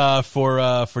much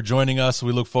for joining us.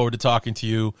 We look forward to talking to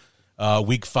you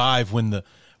Week 5 when the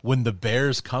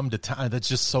Bears come to town. That's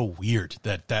just so weird.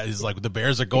 That is like the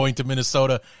Bears are going to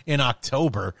Minnesota in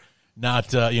October,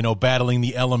 not battling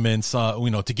the elements.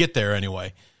 To get there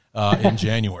anyway in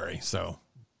January. So.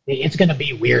 It's going to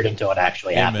be weird until it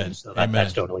actually happens, so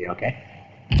that's totally okay.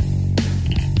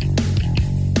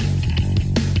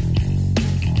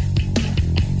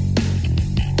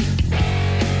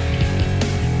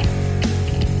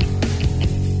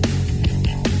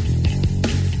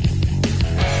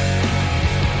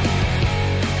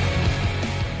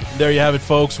 There you have it,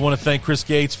 folks. Want to thank Chris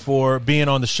Gates for being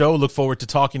on the show. Look forward to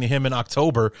talking to him in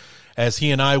October, as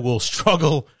he and I will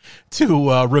struggle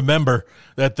to remember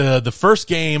that the first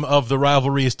game of the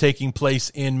rivalry is taking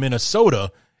place in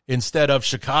Minnesota instead of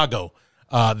Chicago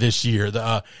this year.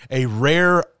 A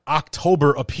rare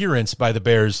October appearance by the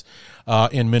Bears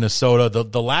in Minnesota.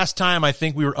 The last time I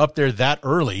think we were up there that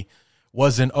early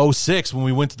was in 2006 when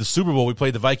we went to the Super Bowl. We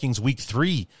played the Vikings Week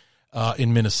 3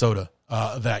 in Minnesota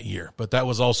that year. But that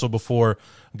was also before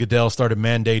Goodell started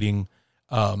mandating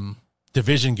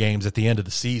division games at the end of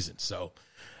the season. So,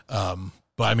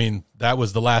 but I mean, that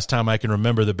was the last time I can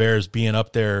remember the Bears being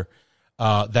up there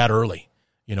that early.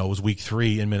 It was Week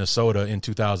 3 in Minnesota in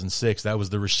 2006. That was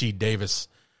the Rasheed Davis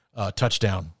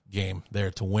touchdown game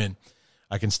there to win.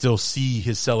 I can still see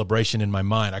his celebration in my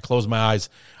mind. I close my eyes.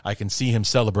 I can see him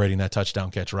celebrating that touchdown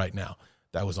catch right now.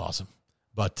 That was awesome.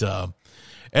 But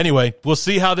anyway, we'll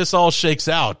see how this all shakes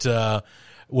out.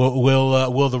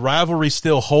 Will the rivalry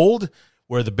still hold,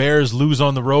 where the Bears lose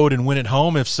on the road and win at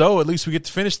home? If so, at least we get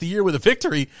to finish the year with a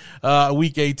victory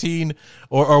Week 18.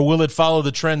 Or will it follow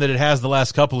the trend that it has the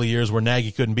last couple of years, where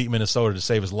Nagy couldn't beat Minnesota to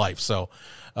save his life? So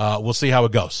we'll see how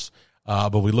it goes.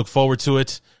 But we look forward to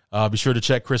it. Be sure to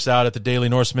check Chris out at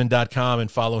thedailynorseman.com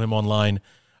and follow him online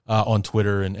on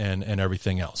Twitter and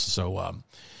everything else. So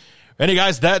anyway,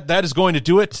 guys, that is going to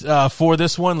do it for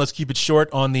this one. Let's keep it short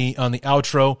on the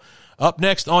outro. Up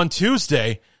next on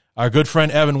Tuesday, our good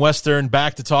friend Evan Western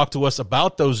back to talk to us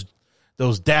about those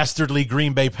dastardly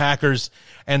Green Bay Packers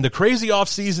and the crazy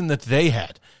offseason that they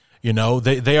had.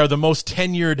 They are the most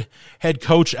tenured head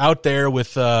coach out there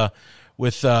with their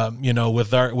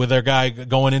guy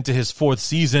going into his 4th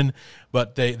season,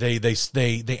 but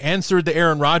they answered the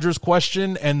Aaron Rodgers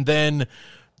question and then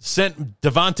sent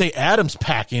Devontae Adams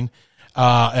packing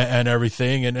and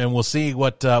everything, and we'll see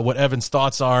what Evan's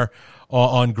thoughts are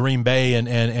on Green Bay and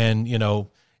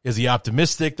is he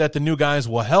optimistic that the new guys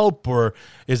will help, or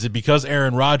is it because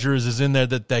Aaron Rodgers is in there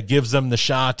that gives them the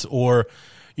shot, or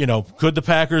could the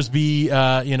Packers be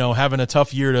having a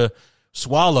tough year to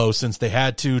swallow since they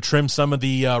had to trim some of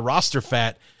the roster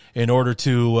fat in order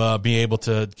to be able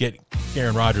to get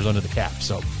Aaron Rodgers under the cap?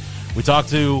 So we talked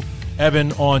to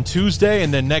Evan on Tuesday,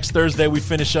 and then next Thursday we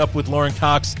finish up with Lauren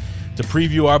Cox to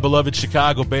preview our beloved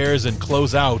Chicago Bears and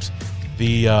close out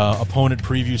the opponent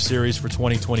preview series for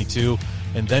 2022,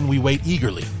 and then we wait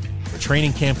eagerly for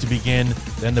training camp to begin,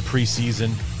 then the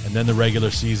preseason, and then the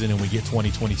regular season, and we get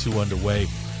 2022 underway,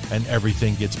 and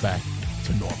everything gets back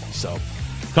to normal. So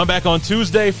come back on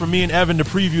Tuesday for me and Evan to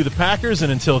preview the Packers,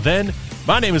 and until then,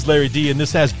 my name is Larry D, and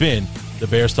this has been the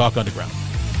Bears Talk Underground.